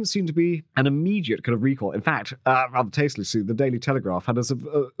 And there didn't seem to be an immediate kind of recall. In fact, rather tastelessly, the Daily Telegraph had a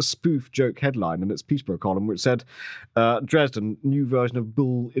spoof joke headline in its Peterborough column which said, Dresden, new version of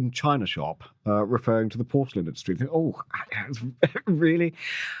Bull in China shop, referring to the porcelain industry. Oh, really?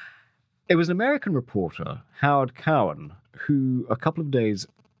 It was an American reporter, Howard Cowan, who a couple of days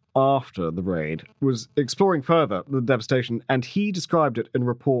after the raid was exploring further the devastation, and he described it in a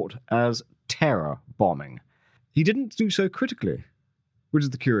report as terror bombing. He didn't do so critically, which is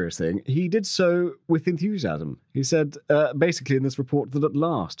the curious thing. He did so with enthusiasm. He said, basically in this report, that at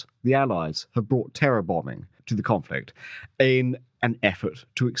last the Allies have brought terror bombing to the conflict in an effort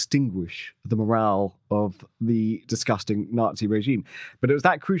to extinguish the morale of the disgusting Nazi regime. But it was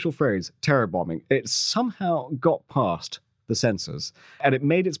that crucial phrase, terror bombing. It somehow got past the censors, and it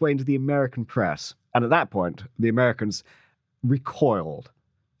made its way into the American press. And at that point, the Americans recoiled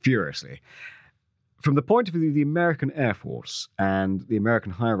furiously. From the point of view of the American Air Force and the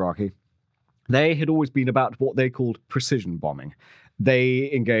American hierarchy, they had always been about what they called precision bombing.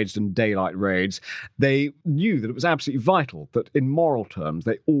 They engaged in daylight raids. They knew that it was absolutely vital that in moral terms,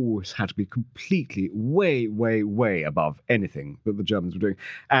 they always had to be completely way, way, way above anything that the Germans were doing.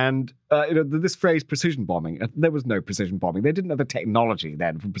 And this phrase precision bombing, there was no precision bombing. They didn't have the technology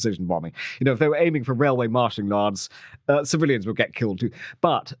then for precision bombing. If they were aiming for railway marshalling yards, civilians would get killed too.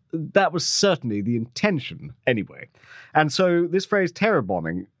 But that was certainly the intention anyway. And so this phrase terror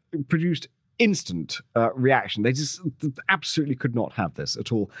bombing produced instant reaction. They just absolutely could not have this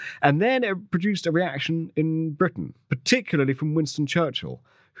at all. And then it produced a reaction in Britain, particularly from Winston Churchill,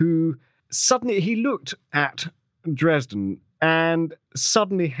 who suddenly, he looked at Dresden and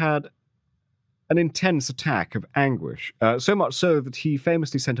suddenly had an intense attack of anguish, so much so that he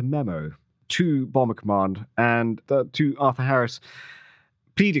famously sent a memo to Bomber Command and to Arthur Harris,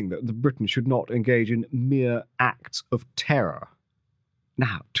 pleading that the Britain should not engage in mere acts of terror.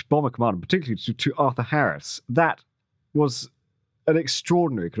 Now, to Bomber Command, particularly to Arthur Harris, that was an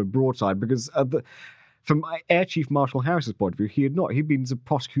extraordinary kind of broadside because from Air Chief Marshal Harris's point of view, he'd been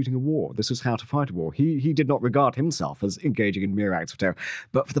prosecuting a war. This is how to fight a war. He did not regard himself as engaging in mere acts of terror.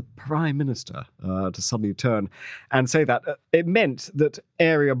 But for the Prime Minister to suddenly turn and say that, it meant that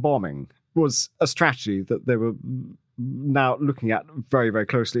area bombing was a strategy that they were now looking at very, very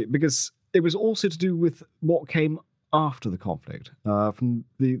closely, because it was also to do with what came after the conflict, from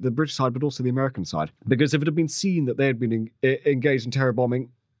the British side, but also the American side. Because if it had been seen that they had been engaged in terror bombing,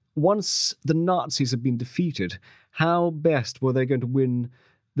 once the Nazis had been defeated, how best were they going to win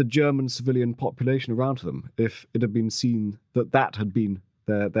the German civilian population around them if it had been seen that that had been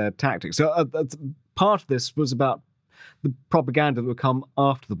their tactics? So part of this was about the propaganda that would come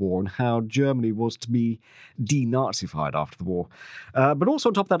after the war and how Germany was to be denazified after the war. But also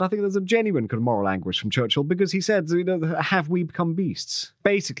on top of that, I think there's a genuine kind of moral anguish from Churchill, because he said, have we become beasts?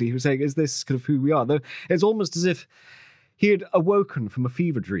 Basically, he was saying, is this kind of who we are? Though it's almost as if he had awoken from a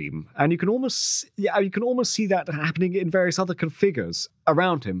fever dream, and you can almost see that happening in various other kind of figures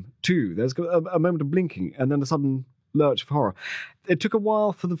around him too. There's a moment of blinking, and then a sudden lurch of horror. It took a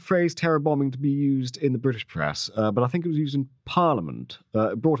while for the phrase terror bombing to be used in the British press, but I think it was used in Parliament,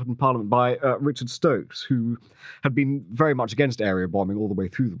 brought up in Parliament by Richard Stokes, who had been very much against area bombing all the way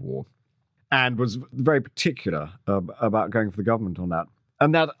through the war and was very particular about going for the government on that.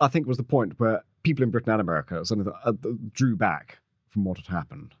 And that, I think, was the point where people in Britain and America sort of drew back from what had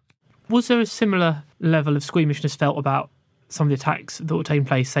happened. Was there a similar level of squeamishness felt about some of the attacks that were taking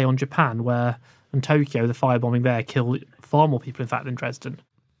place, say, on Japan, where in Tokyo, the firebombing there killed far more people, in fact, than Dresden?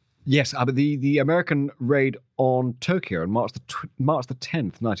 Yes, but the American raid on Tokyo on March the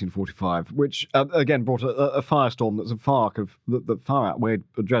 10th, 1945, which again brought a firestorm that's that far outweighed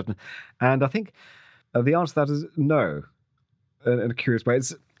Dresden, and I think the answer to that is no. In a curious way,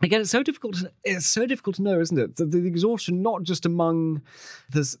 it's so difficult to know, isn't it? The exhaustion not just among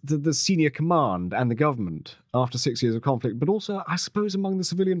the senior command and the government after 6 years of conflict, but also, I suppose, among the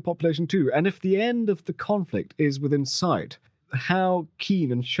civilian population too. And if the end of the conflict is within sight, how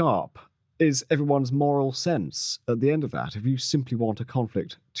keen and sharp is everyone's moral sense at the end of that? If you simply want a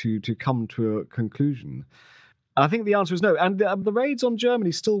conflict to come to a conclusion. I think the answer is no. And the raids on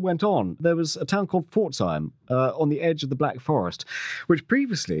Germany still went on. There was a town called Pforzheim on the edge of the Black Forest, which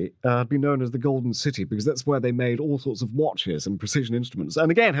previously had been known as the Golden City because that's where they made all sorts of watches and precision instruments. And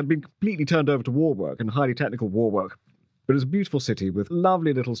again, had been completely turned over to war work and highly technical war work. But it was a beautiful city with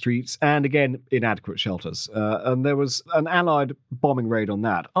lovely little streets and, again, inadequate shelters. And there was an Allied bombing raid on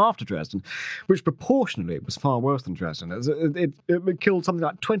that after Dresden, which proportionally was far worse than Dresden. It killed something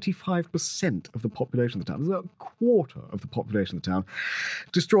like 25% of the population of the town. It was a quarter of the population of the town.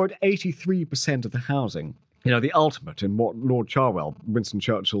 Destroyed 83% of the housing. You know, the ultimate in what Lord Cherwell, Winston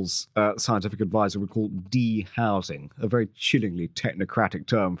Churchill's scientific advisor, would call dehousing, a very chillingly technocratic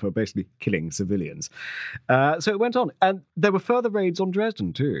term for basically killing civilians. So it went on. And there were further raids on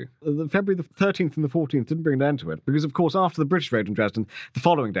Dresden, too. February the 13th and the 14th didn't bring an end to it, because, of course, after the British raid on Dresden, the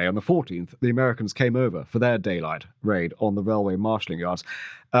following day, on the 14th, the Americans came over for their daylight raid on the railway marshalling yards.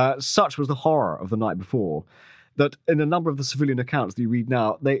 Such was the horror of the night before that in a number of the civilian accounts that you read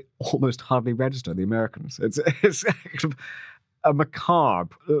now, they almost hardly register the Americans. It's kind of a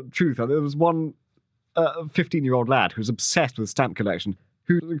macabre truth. There was one 15-year-old lad who was obsessed with stamp collection,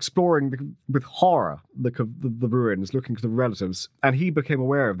 who was exploring with horror the ruins, looking for the relatives, and he became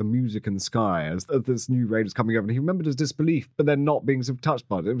aware of the music in the sky as this new raid was coming over, and he remembered his disbelief, but then not being so touched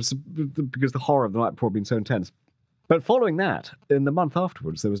by it. It was because the horror of the night before had been so intense. But following that, in the month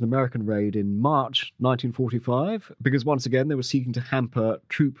afterwards, there was an American raid in March 1945, because once again they were seeking to hamper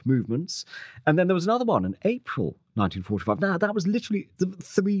troop movements. And then there was another one in April 1945. Now, that was literally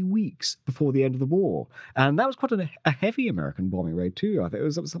 3 weeks before the end of the war. And that was quite a heavy American bombing raid too. I think it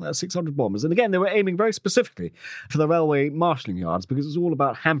was something like 600 bombers. And again, they were aiming very specifically for the railway marshalling yards, because it was all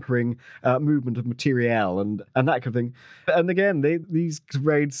about hampering movement of materiel and that kind of thing. And again, these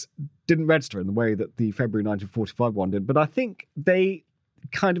raids didn't register in the way that the February 1945 one did. But I think they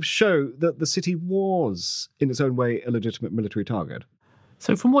kind of show that the city was, in its own way, a legitimate military target.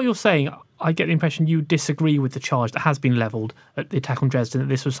 So from what you're saying, I get the impression you disagree with the charge that has been levelled at the attack on Dresden, that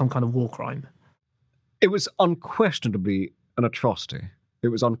this was some kind of war crime. It was unquestionably an atrocity. It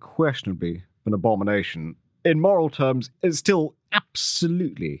was unquestionably an abomination. In moral terms, it still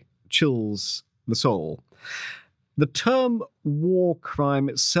absolutely chills the soul. The term war crime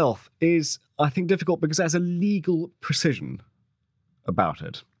itself is, I think, difficult because it has a legal precision about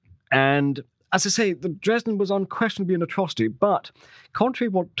it. And as I say, the Dresden was unquestionably an atrocity, but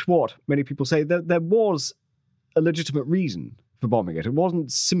contrary to what many people say, there was a legitimate reason for bombing it. It wasn't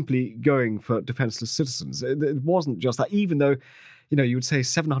simply going for defenseless citizens. It wasn't just that, even though, you would say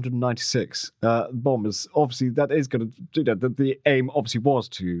 796 bombers. Obviously, that is going to, the aim obviously was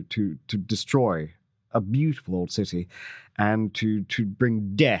to destroy a beautiful old city and to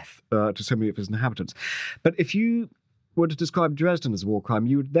bring death to so many of its inhabitants. But if you were to describe Dresden as a war crime,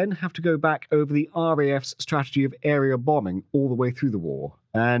 you would then have to go back over the RAF's strategy of area bombing all the way through the war.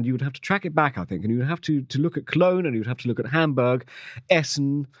 And you would have to track it back, I think, and you would have to look at Cologne, and you would have to look at Hamburg,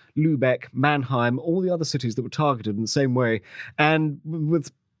 Essen, Lübeck, Mannheim, all the other cities that were targeted in the same way, and with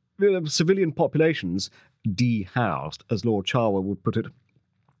civilian populations dehoused, as Lord Cherwell would put it.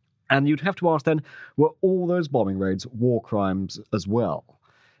 And you'd have to ask then, were all those bombing raids war crimes as well?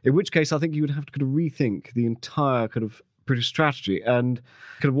 In which case, I think you would have to kind of rethink the entire kind of British strategy and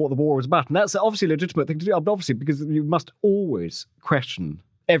kind of what the war was about. And that's obviously a legitimate thing to do, obviously, because you must always question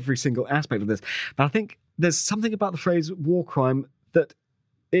every single aspect of this. But I think there's something about the phrase war crime that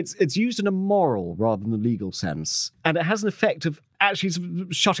it's used in a moral rather than a legal sense. And it has an effect of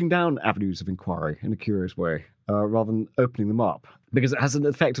actually shutting down avenues of inquiry in a curious way. rather than opening them up, because it has an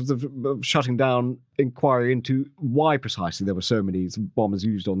effect of shutting down inquiry into why precisely there were so many bombers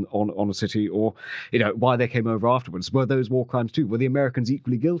used on a city, or why they came over afterwards. Were those war crimes too? Were the Americans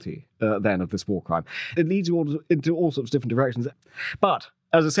equally guilty then of this war crime? It leads you into all sorts of different directions. But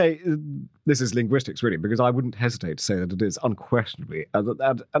as I say, this is linguistics, really, because I wouldn't hesitate to say that it is unquestionably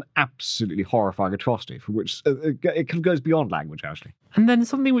an absolutely horrifying atrocity for which it kind of goes beyond language, actually. And then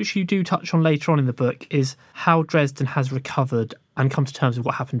something which you do touch on later on in the book is how Dresden has recovered and come to terms with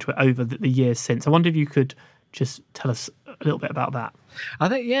what happened to it over the years since. I wonder if you could just tell us a little bit about that. I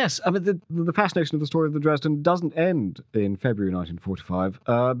think, yes. I mean, the fascination of the story of the Dresden doesn't end in February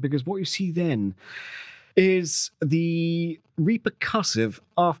 1945, because what you see then is the repercussive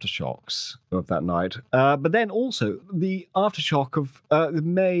aftershocks of that night, but then also the aftershock of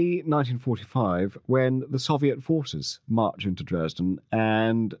May 1945, when the Soviet forces march into Dresden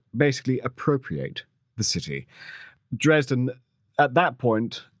and basically appropriate the city. Dresden, at that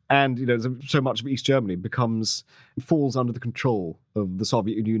point, and so much of East Germany falls under the control of the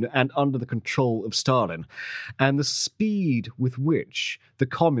Soviet Union and under the control of Stalin. And the speed with which the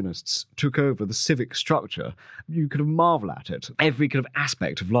communists took over the civic structure, you could marvel at it. Every kind of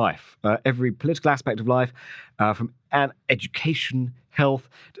aspect of life, every political aspect of life, from education, health,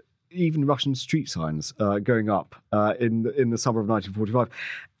 even Russian street signs going up in the summer of 1945.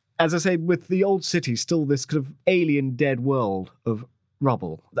 As I say, with the old city still this kind of alien dead world of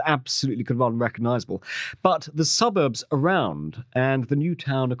rubble, absolutely kind of unrecognisable. But the suburbs around and the new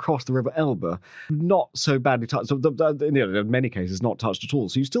town across the River Elbe, not so badly touched. So, in many cases, not touched at all.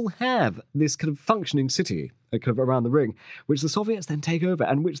 So you still have this kind of functioning city kind of around the ring, which the Soviets then take over,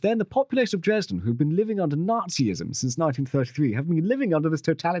 and which then the population of Dresden, who've been living under Nazism since 1933, have been living under this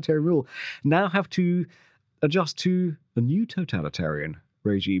totalitarian rule, now have to adjust to a new totalitarian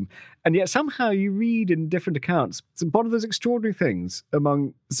regime. And yet somehow you read in different accounts, it's one of those extraordinary things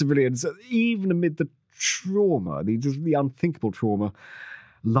among civilians, even amid the trauma, the unthinkable trauma,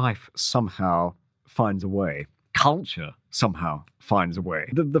 life somehow finds a way. Culture somehow finds a way.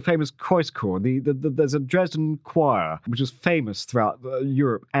 The famous Kreuzchor, there's a Dresden choir, which is famous throughout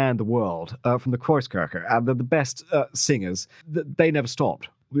Europe and the world, from the Kreuzkirche, and they're the best singers. They never stopped,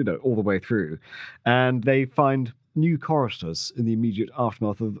 all the way through. And they find new choristers in the immediate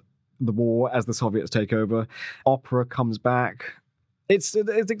aftermath of the war as the Soviets take over. Opera comes back. It's an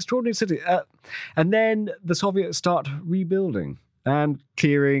extraordinary city. And then the Soviets start rebuilding and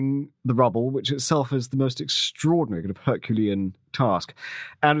clearing the rubble, which itself is the most extraordinary kind of Herculean task.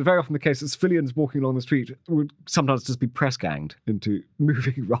 And very often the case that civilians walking along the street would sometimes just be press-ganged into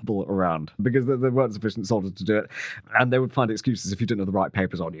moving rubble around because there weren't sufficient soldiers to do it. And they would find excuses if you didn't have the right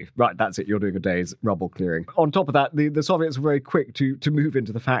papers on you. Right, that's it, you're doing a day's rubble clearing. On top of that, the Soviets were very quick to move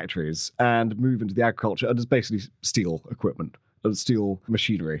into the factories and move into the agriculture and just basically steal equipment and steel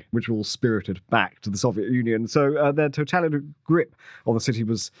machinery, which were all spirited back to the Soviet Union. So their totalitarian grip on the city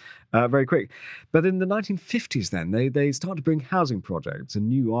was very quick. But in the 1950s then, they started to bring housing projects and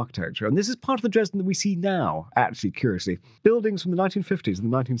new architecture. And this is part of the Dresden that we see now, actually, curiously. Buildings from the 1950s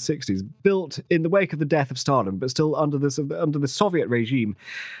and the 1960s, built in the wake of the death of Stalin, but still under the Soviet regime.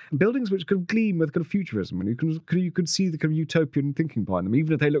 Buildings which could gleam with kind of futurism, and you could see the kind of utopian thinking behind them,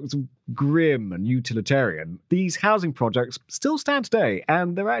 even if they look sort of grim and utilitarian. These housing projects still stand today,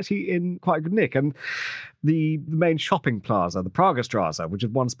 and they're actually in quite good nick. And the main shopping plaza, the Pragerstrasse, which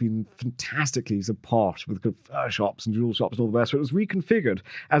had once been fantastically sort of posh with kind of fur shops and jewel shops and all the rest, it was reconfigured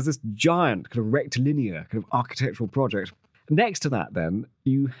as this giant kind of rectilinear kind of architectural project. Next to that, then,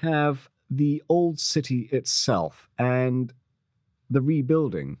 you have the old city itself and the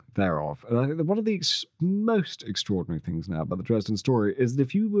rebuilding thereof. And I think that one of the most extraordinary things now about the Dresden story is that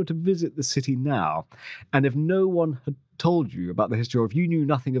if you were to visit the city now, and if no one had told you about the history, or if you knew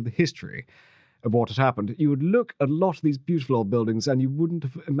nothing of the history of what had happened, you would look at a lot of these beautiful old buildings and you wouldn't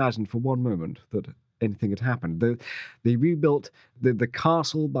have imagined for one moment that anything had happened. They rebuilt the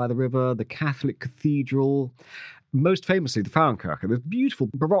castle by the river, the Catholic cathedral, most famously the Frauenkirche, this beautiful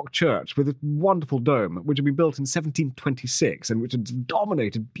Baroque church with a wonderful dome, which had been built in 1726 and which had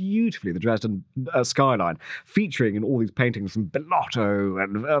dominated beautifully the Dresden skyline, featuring in all these paintings from Bellotto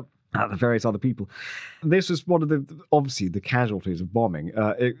and the various other people. This was one of obviously the casualties of bombing.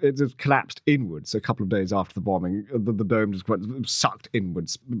 It just collapsed inwards a couple of days after the bombing. The dome just went sucked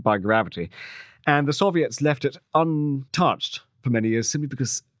inwards by gravity. And the Soviets left it untouched for many years simply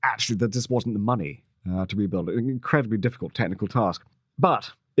because actually there just wasn't the money to rebuild it. An incredibly difficult technical task. But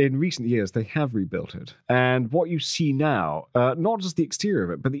in recent years, they have rebuilt it. And what you see now, not just the exterior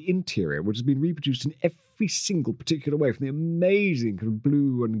of it, but the interior, which has been reproduced in every single particular way, from the amazing kind of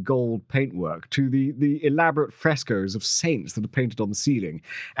blue and gold paintwork to the elaborate frescoes of saints that are painted on the ceiling,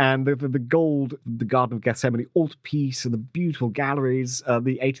 and the gold, the Garden of Gethsemane altarpiece, and the beautiful galleries,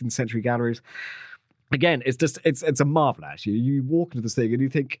 the 18th century galleries. Again, it's a marvel, actually. You walk into this thing and you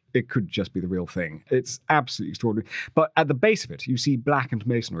think it could just be the real thing. It's absolutely extraordinary. But at the base of it, you see blackened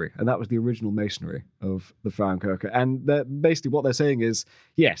masonry, and that was the original masonry of the Frauenkirche. And basically what they're saying is,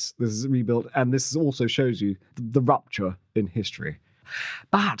 yes, this is rebuilt, and this also shows you the rupture in history.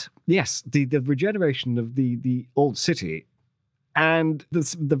 But, yes, the regeneration of the old city and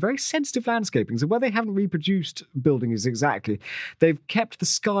the very sensitive landscaping. So where they haven't reproduced buildings exactly, they've kept the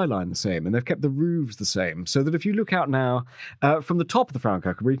skyline the same, and they've kept the roofs the same, so that if you look out now from the top of the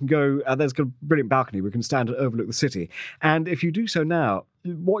Frauenkirche, where you can go, there's a brilliant balcony where you can stand and overlook the city. And if you do so now,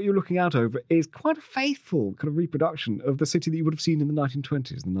 what you're looking out over is quite a faithful kind of reproduction of the city that you would have seen in the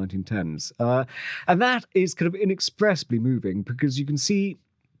 1920s and the 1910s. And that is kind of inexpressibly moving, because you can see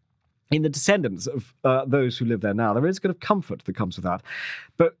in the descendants of those who live there now, there is a kind of comfort that comes with that.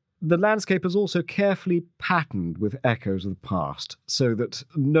 But the landscape is also carefully patterned with echoes of the past, so that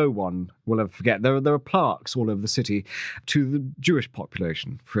no one will ever forget. There are plaques all over the city to the Jewish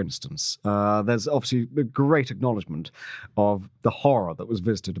population, for instance. There's obviously a great acknowledgement of the horror that was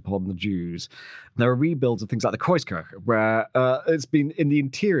visited upon the Jews. There are rebuilds of things like the Kreuzkirche, where it's been, in the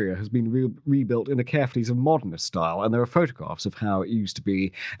interior, has been rebuilt in a carefully sort of modernist style, and there are photographs of how it used to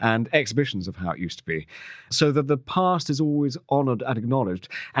be and exhibitions of how it used to be, so that the past is always honoured and acknowledged.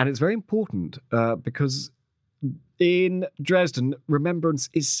 And it's very important because in Dresden, remembrance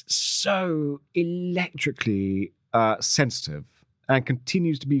is so electrically sensitive, and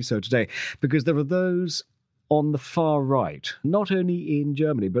continues to be so today, because there are those on the far right, not only in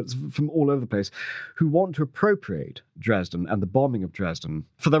Germany, but from all over the place, who want to appropriate Dresden and the bombing of Dresden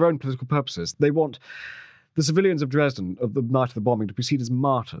for their own political purposes. They want the civilians of Dresden, of the night of the bombing, to be seen as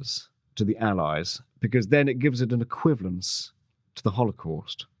martyrs to the Allies, because then it gives it an equivalence to the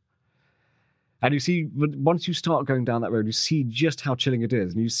Holocaust. And you see, once you start going down that road, you see just how chilling it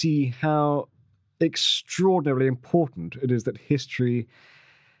is, and you see how extraordinarily important it is that history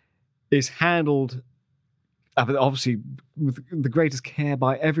is handled, obviously, with the greatest care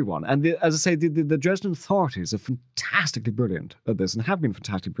by everyone. And as I say, the Dresden authorities are fantastically brilliant at this, and have been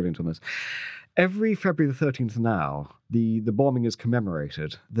fantastically brilliant on this. Every February the 13th now, the bombing is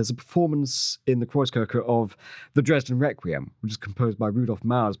commemorated. There's a performance in the Kreuzkirche of the Dresden Requiem, which is composed by Rudolf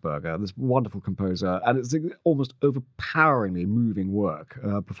Mausberger, this wonderful composer, and it's almost overpoweringly moving work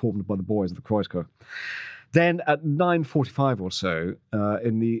performed by the boys of the Kreuzkirche. Then at 9:45 or so,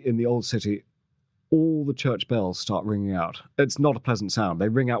 in the old city, all the church bells start ringing out. It's not a pleasant sound. They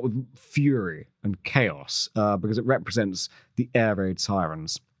ring out with fury and chaos because it represents the air raid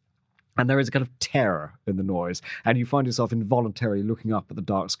sirens. And there is a kind of terror in the noise, and you find yourself involuntarily looking up at the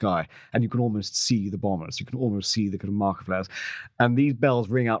dark sky, and you can almost see the bombers. You can almost see the kind of marker flares. And these bells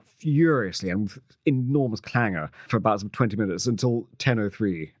ring out furiously and with enormous clangor for about 20 minutes until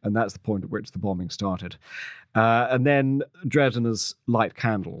 10:03, and that's the point at which the bombing started. And then Dresdeners light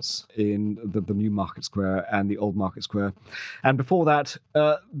candles in the new market square and the old market square. And before that,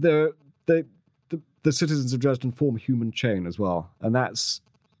 the citizens of Dresden form a human chain as well, and that's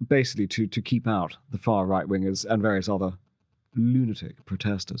basically to keep out the far right-wingers and various other lunatic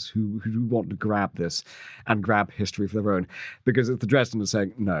protesters who want to grab this and grab history for their own. Because the Dresdeners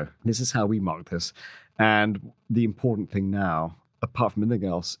saying, no, this is how we mark this. And the important thing now, apart from anything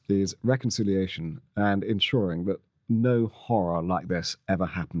else, is reconciliation and ensuring that no horror like this ever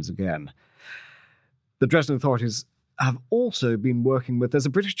happens again. The Dresden authorities have also been working with, there's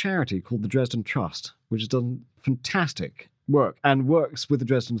a British charity called the Dresden Trust, which has done fantastic work and works with the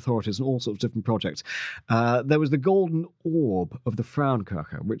Dresden authorities on all sorts of different projects. There was the Golden Orb of the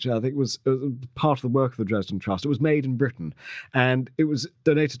Frauenkirche, which I think was part of the work of the Dresden Trust. It was made in Britain, and it was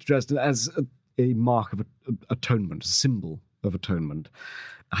donated to Dresden as a mark of atonement, a symbol of atonement.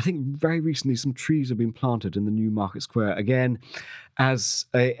 I think very recently some trees have been planted in the new market square, again, as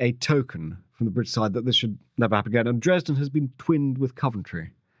a token from the British side that this should never happen again. And Dresden has been twinned with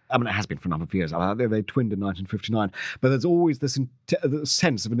Coventry. I mean, it has been for a number of years. They twinned in 1959. But there's always this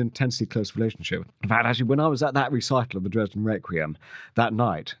sense of an intensely close relationship. In fact, actually, when I was at that recital of the Dresden Requiem that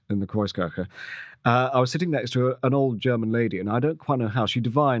night in the Kreuzkirche, I was sitting next to an old German lady, and I don't quite know how. She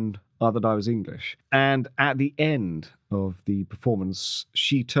divined that I was English. And at the end of the performance,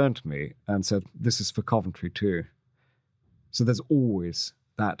 she turned to me and said, "This is for Coventry too." So there's always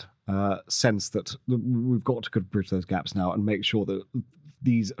that sense that we've got to bridge those gaps now and make sure that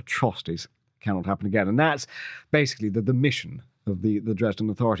these atrocities cannot happen again. And that's basically the mission of the Dresden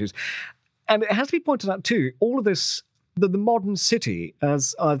authorities. And it has to be pointed out, too, all of this, the modern city,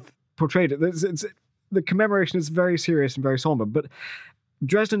 as I've portrayed it, the commemoration is very serious and very somber, but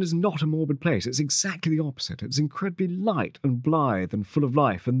Dresden is not a morbid place. It's exactly the opposite. It's incredibly light and blithe and full of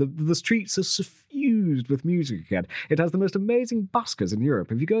life, and the streets are suffused with music again. It has the most amazing buskers in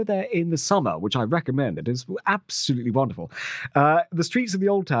Europe. If you go there in the summer, which I recommend, it is absolutely wonderful. The streets of the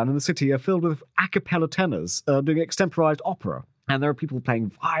old town and the city are filled with a cappella tenors doing extemporized opera. And there are people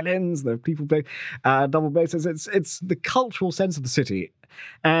playing violins, there are people playing double basses. It's the cultural sense of the city.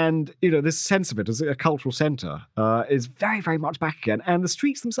 And, this sense of it as a cultural centre is very, very much back again. And the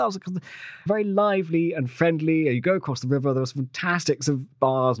streets themselves are very lively and friendly. You go across the river, there are some fantastic sort of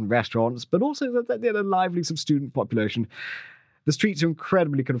bars and restaurants, but also the lively sort of student population. The streets are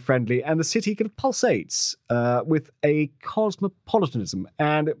incredibly kind of friendly, and the city kind of pulsates with a cosmopolitanism,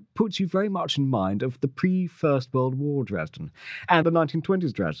 and it puts you very much in mind of the pre-First World War Dresden and the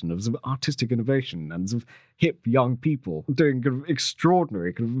 1920s Dresden of some artistic innovation and some hip young people doing kind of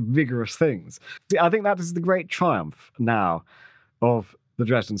extraordinary, kind of vigorous things. I think that is the great triumph now of the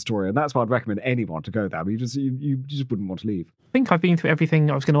Dresden story, and that's why I'd recommend anyone to go there. But you just wouldn't want to leave. I think I've been through everything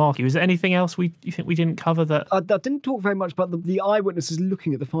I was going to ask you. Is there anything else you think we didn't cover that? I didn't talk very much about the eyewitnesses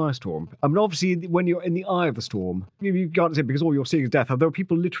looking at the firestorm. I mean, obviously, when you're in the eye of the storm, you can't see it because all you're seeing is death. There were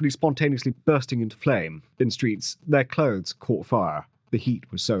people literally spontaneously bursting into flame in streets. Their clothes caught fire. The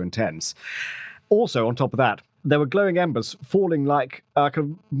heat was so intense. Also, on top of that, there were glowing embers falling like kind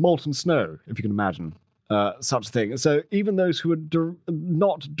of molten snow, if you can imagine. Such a thing. So even those who were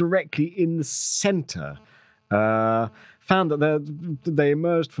not directly in the centre found that they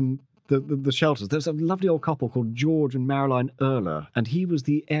emerged from the shelters. There's a lovely old couple called George and Marilyn Erler, and he was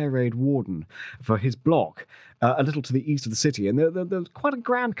the air raid warden for his block a little to the east of the city. And they're quite a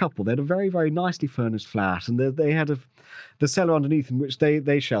grand couple. They had a very, very nicely furnished flat, and they had the cellar underneath in which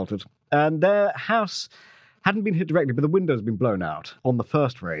they sheltered. And their house hadn't been hit directly, but the windows had been blown out on the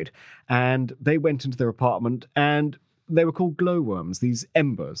first raid, and they went into their apartment, and they were called glowworms, these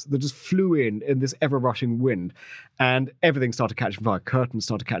embers that just flew in this ever-rushing wind, and everything started catching fire. Curtains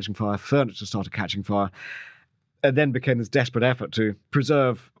started catching fire, furniture started catching fire, and then became this desperate effort to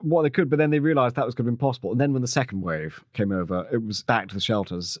preserve what they could, but then they realised that was going to be impossible. And then when the second wave came over, it was back to the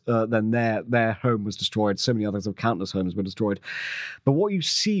shelters. Then their home was destroyed. So many others, countless homes were destroyed. But what you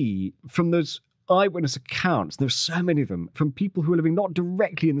see from those eyewitness accounts, there's so many of them, from people who are living not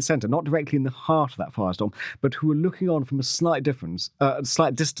directly in the centre, not directly in the heart of that firestorm, but who are looking on from a slight distance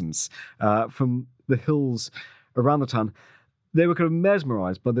from the hills around the town. They were kind of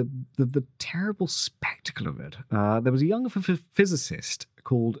mesmerised by the terrible spectacle of it. There was a young physicist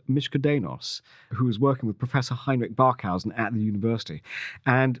called Mishka Danos, who was working with Professor Heinrich Barkhausen at the university.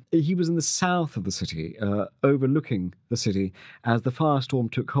 And he was in the south of the city, overlooking the city as the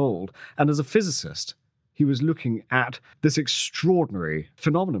firestorm took hold. And as a physicist, he was looking at this extraordinary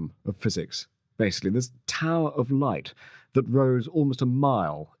phenomenon of physics, basically, this tower of light that rose almost a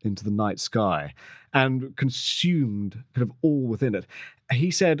mile into the night sky and consumed kind of all within it.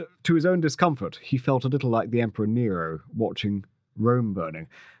 He said, to his own discomfort, he felt a little like the Emperor Nero watching Rome burning.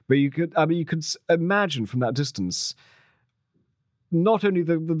 But you could imagine from that distance not only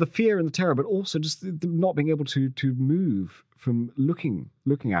the fear and the terror, but also just the not being able to move from looking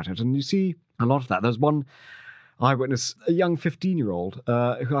at it. And you see a lot of that. There's one eyewitness, a young 15-year-old,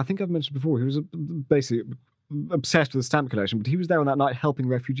 who I think I've mentioned before, who was basically obsessed with the stamp collection, but he was there on that night helping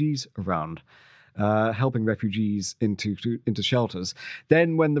refugees around. Helping refugees into shelters.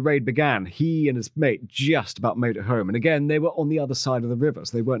 Then when the raid began, he and his mate just about made it home. And again, they were on the other side of the river,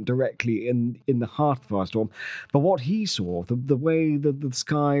 so they weren't directly in the heart of the firestorm. But what he saw, the way the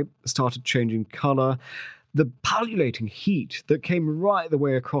sky started changing colour, the pullulating heat that came right the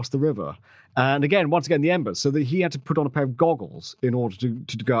way across the river. And again, once again, the embers, so that he had to put on a pair of goggles in order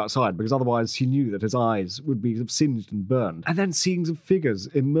to go outside, because otherwise he knew that his eyes would be singed and burned. And then seeing some figures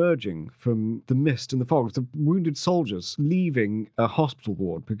emerging from the mist and the fog, the wounded soldiers leaving a hospital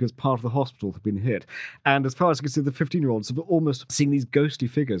ward because part of the hospital had been hit. And as far as I can see, the 15-year-olds have almost seen these ghostly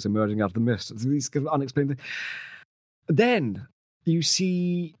figures emerging out of the mist, these kind of unexplained things. Then you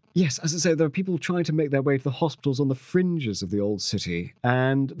see, yes, as I say, there are people trying to make their way to the hospitals on the fringes of the old city,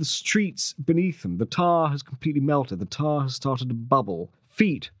 and the streets beneath them, the tar has completely melted. The tar has started to bubble.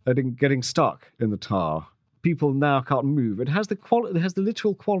 Feet are getting stuck in the tar. People now can't move. It has the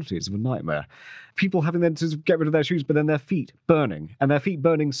literal qualities of a nightmare. People having then to get rid of their shoes, but then their feet burning, and their feet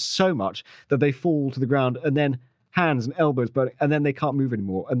burning so much that they fall to the ground, and then hands and elbows burning, and then they can't move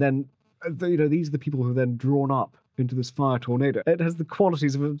anymore. And then, these are the people who are then drawn up into this fire tornado. It has the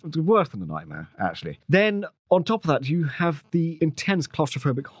qualities of worse than a nightmare, actually. Then, on top of that, you have the intense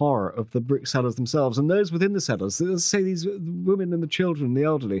claustrophobic horror of the brick cellars themselves, and those within the cellars, say these women and the children and the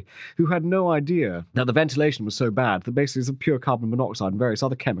elderly, who had no idea that the ventilation was so bad that basically the pure carbon monoxide and various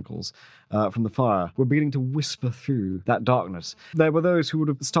other chemicals from the fire were beginning to whisper through that darkness. There were those who would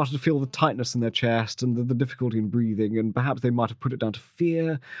have started to feel the tightness in their chest and the difficulty in breathing, and perhaps they might have put it down to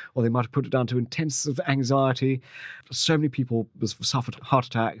fear, or they might have put it down to intense anxiety. So many people suffered heart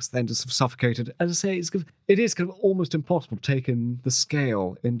attacks, then just suffocated. As I say, it is kind of almost impossible to take in the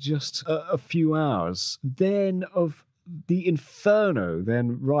scale in just a few hours. Then of the inferno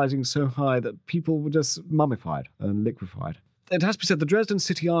then rising so high that people were just mummified and liquefied. It has to be said, the Dresden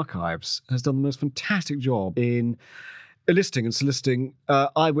City Archives has done the most fantastic job in eliciting and soliciting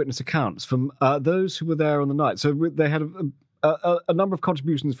eyewitness accounts from those who were there on the night. So they had a number of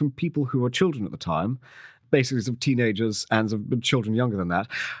contributions from people who were children at the time, basically some teenagers and some children younger than that.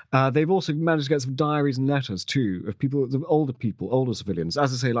 They've also managed to get some diaries and letters, too, of people, older civilians,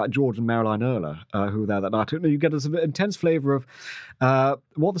 as I say, like George and Marilyn Erler, who were there that night. You get an intense flavour of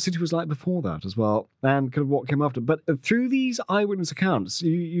what the city was like before that as well, and kind of what came after. But through these eyewitness accounts,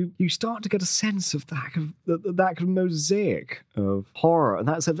 you start to get a sense of that kind of mosaic of horror. And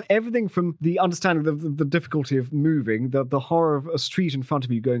that's everything from the understanding of the difficulty of moving, the horror of a street in front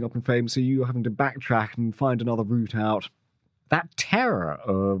of you going up in flames, so you having to backtrack and find another route out. That terror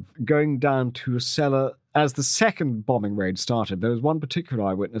of going down to a cellar. As the second bombing raid started, there was one particular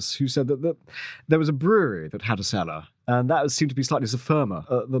eyewitness who said that there was a brewery that had a cellar, and that seemed to be slightly firmer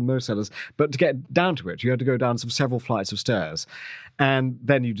than most cellars. But to get down to it, you had to go down several flights of stairs, and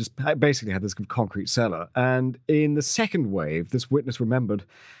then you just basically had this concrete cellar. And in the second wave, this witness remembered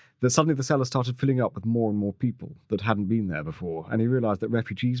that suddenly the cellar started filling up with more and more people that hadn't been there before, and he realised that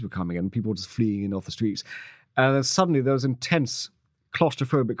refugees were coming in, people were just fleeing in off the streets. And then suddenly there was intense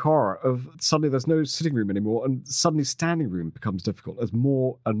claustrophobic horror of suddenly there's no sitting room anymore, and suddenly standing room becomes difficult as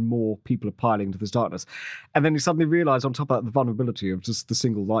more and more people are piling into this darkness. And then you suddenly realise on top of that the vulnerability of just the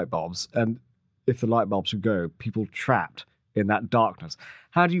single light bulbs, and if the light bulbs should go, people trapped in that darkness.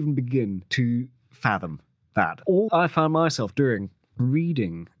 How do you even begin to fathom that? All I found myself doing,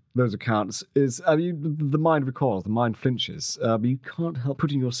 reading those accounts, is the mind recoils, the mind flinches, but you can't help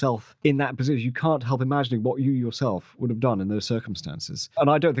putting yourself in that position. You can't help imagining what you yourself would have done in those circumstances. And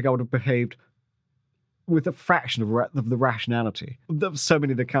I don't think I would have behaved with a fraction of the rationality of so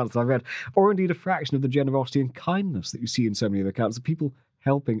many of the accounts that I've read, or indeed a fraction of the generosity and kindness that you see in so many of the accounts of people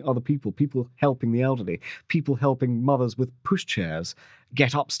helping other people helping the elderly, people helping mothers with pushchairs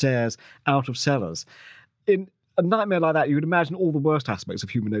get upstairs out of cellars. In a nightmare like that, you would imagine all the worst aspects of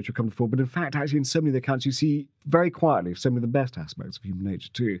human nature come to the fore, but in fact, actually, in so many of the accounts, you see very quietly so many of the best aspects of human nature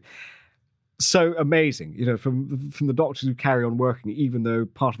too. So amazing, from the doctors who carry on working, even though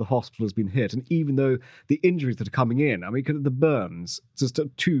part of the hospital has been hit, and even though the injuries that are coming in, the burns, just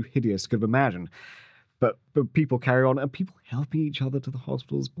too hideous to kind of imagine. But people carry on, and people helping each other to the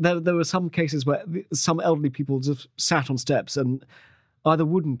hospitals. There were some cases where some elderly people just sat on steps and either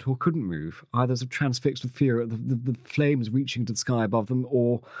wouldn't or couldn't move, either as transfixed with fear at the flames reaching to the sky above them,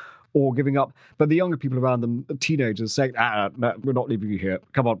 or giving up. But the younger people around them, teenagers, saying, no, we're not leaving you here.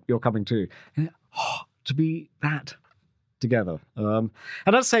 Come on, you're coming too. And, to be that together. And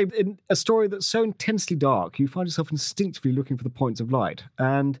I'd say in a story that's so intensely dark, you find yourself instinctively looking for the points of light.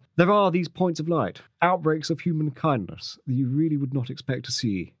 And there are these points of light, outbreaks of human kindness that you really would not expect to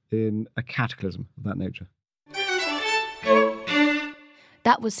see in a cataclysm of that nature.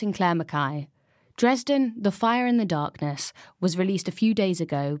 That was Sinclair Mackay. Dresden, The Fire in the Darkness was released a few days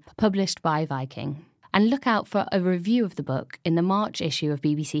ago, published by Viking. And look out for a review of the book in the March issue of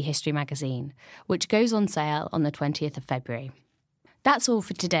BBC History magazine, which goes on sale on the 20th of February. That's all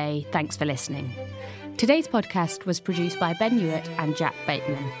for today. Thanks for listening. Today's podcast was produced by Ben Hewitt and Jack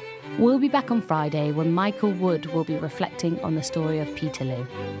Bateman. We'll be back on Friday when Michael Wood will be reflecting on the story of Peterloo.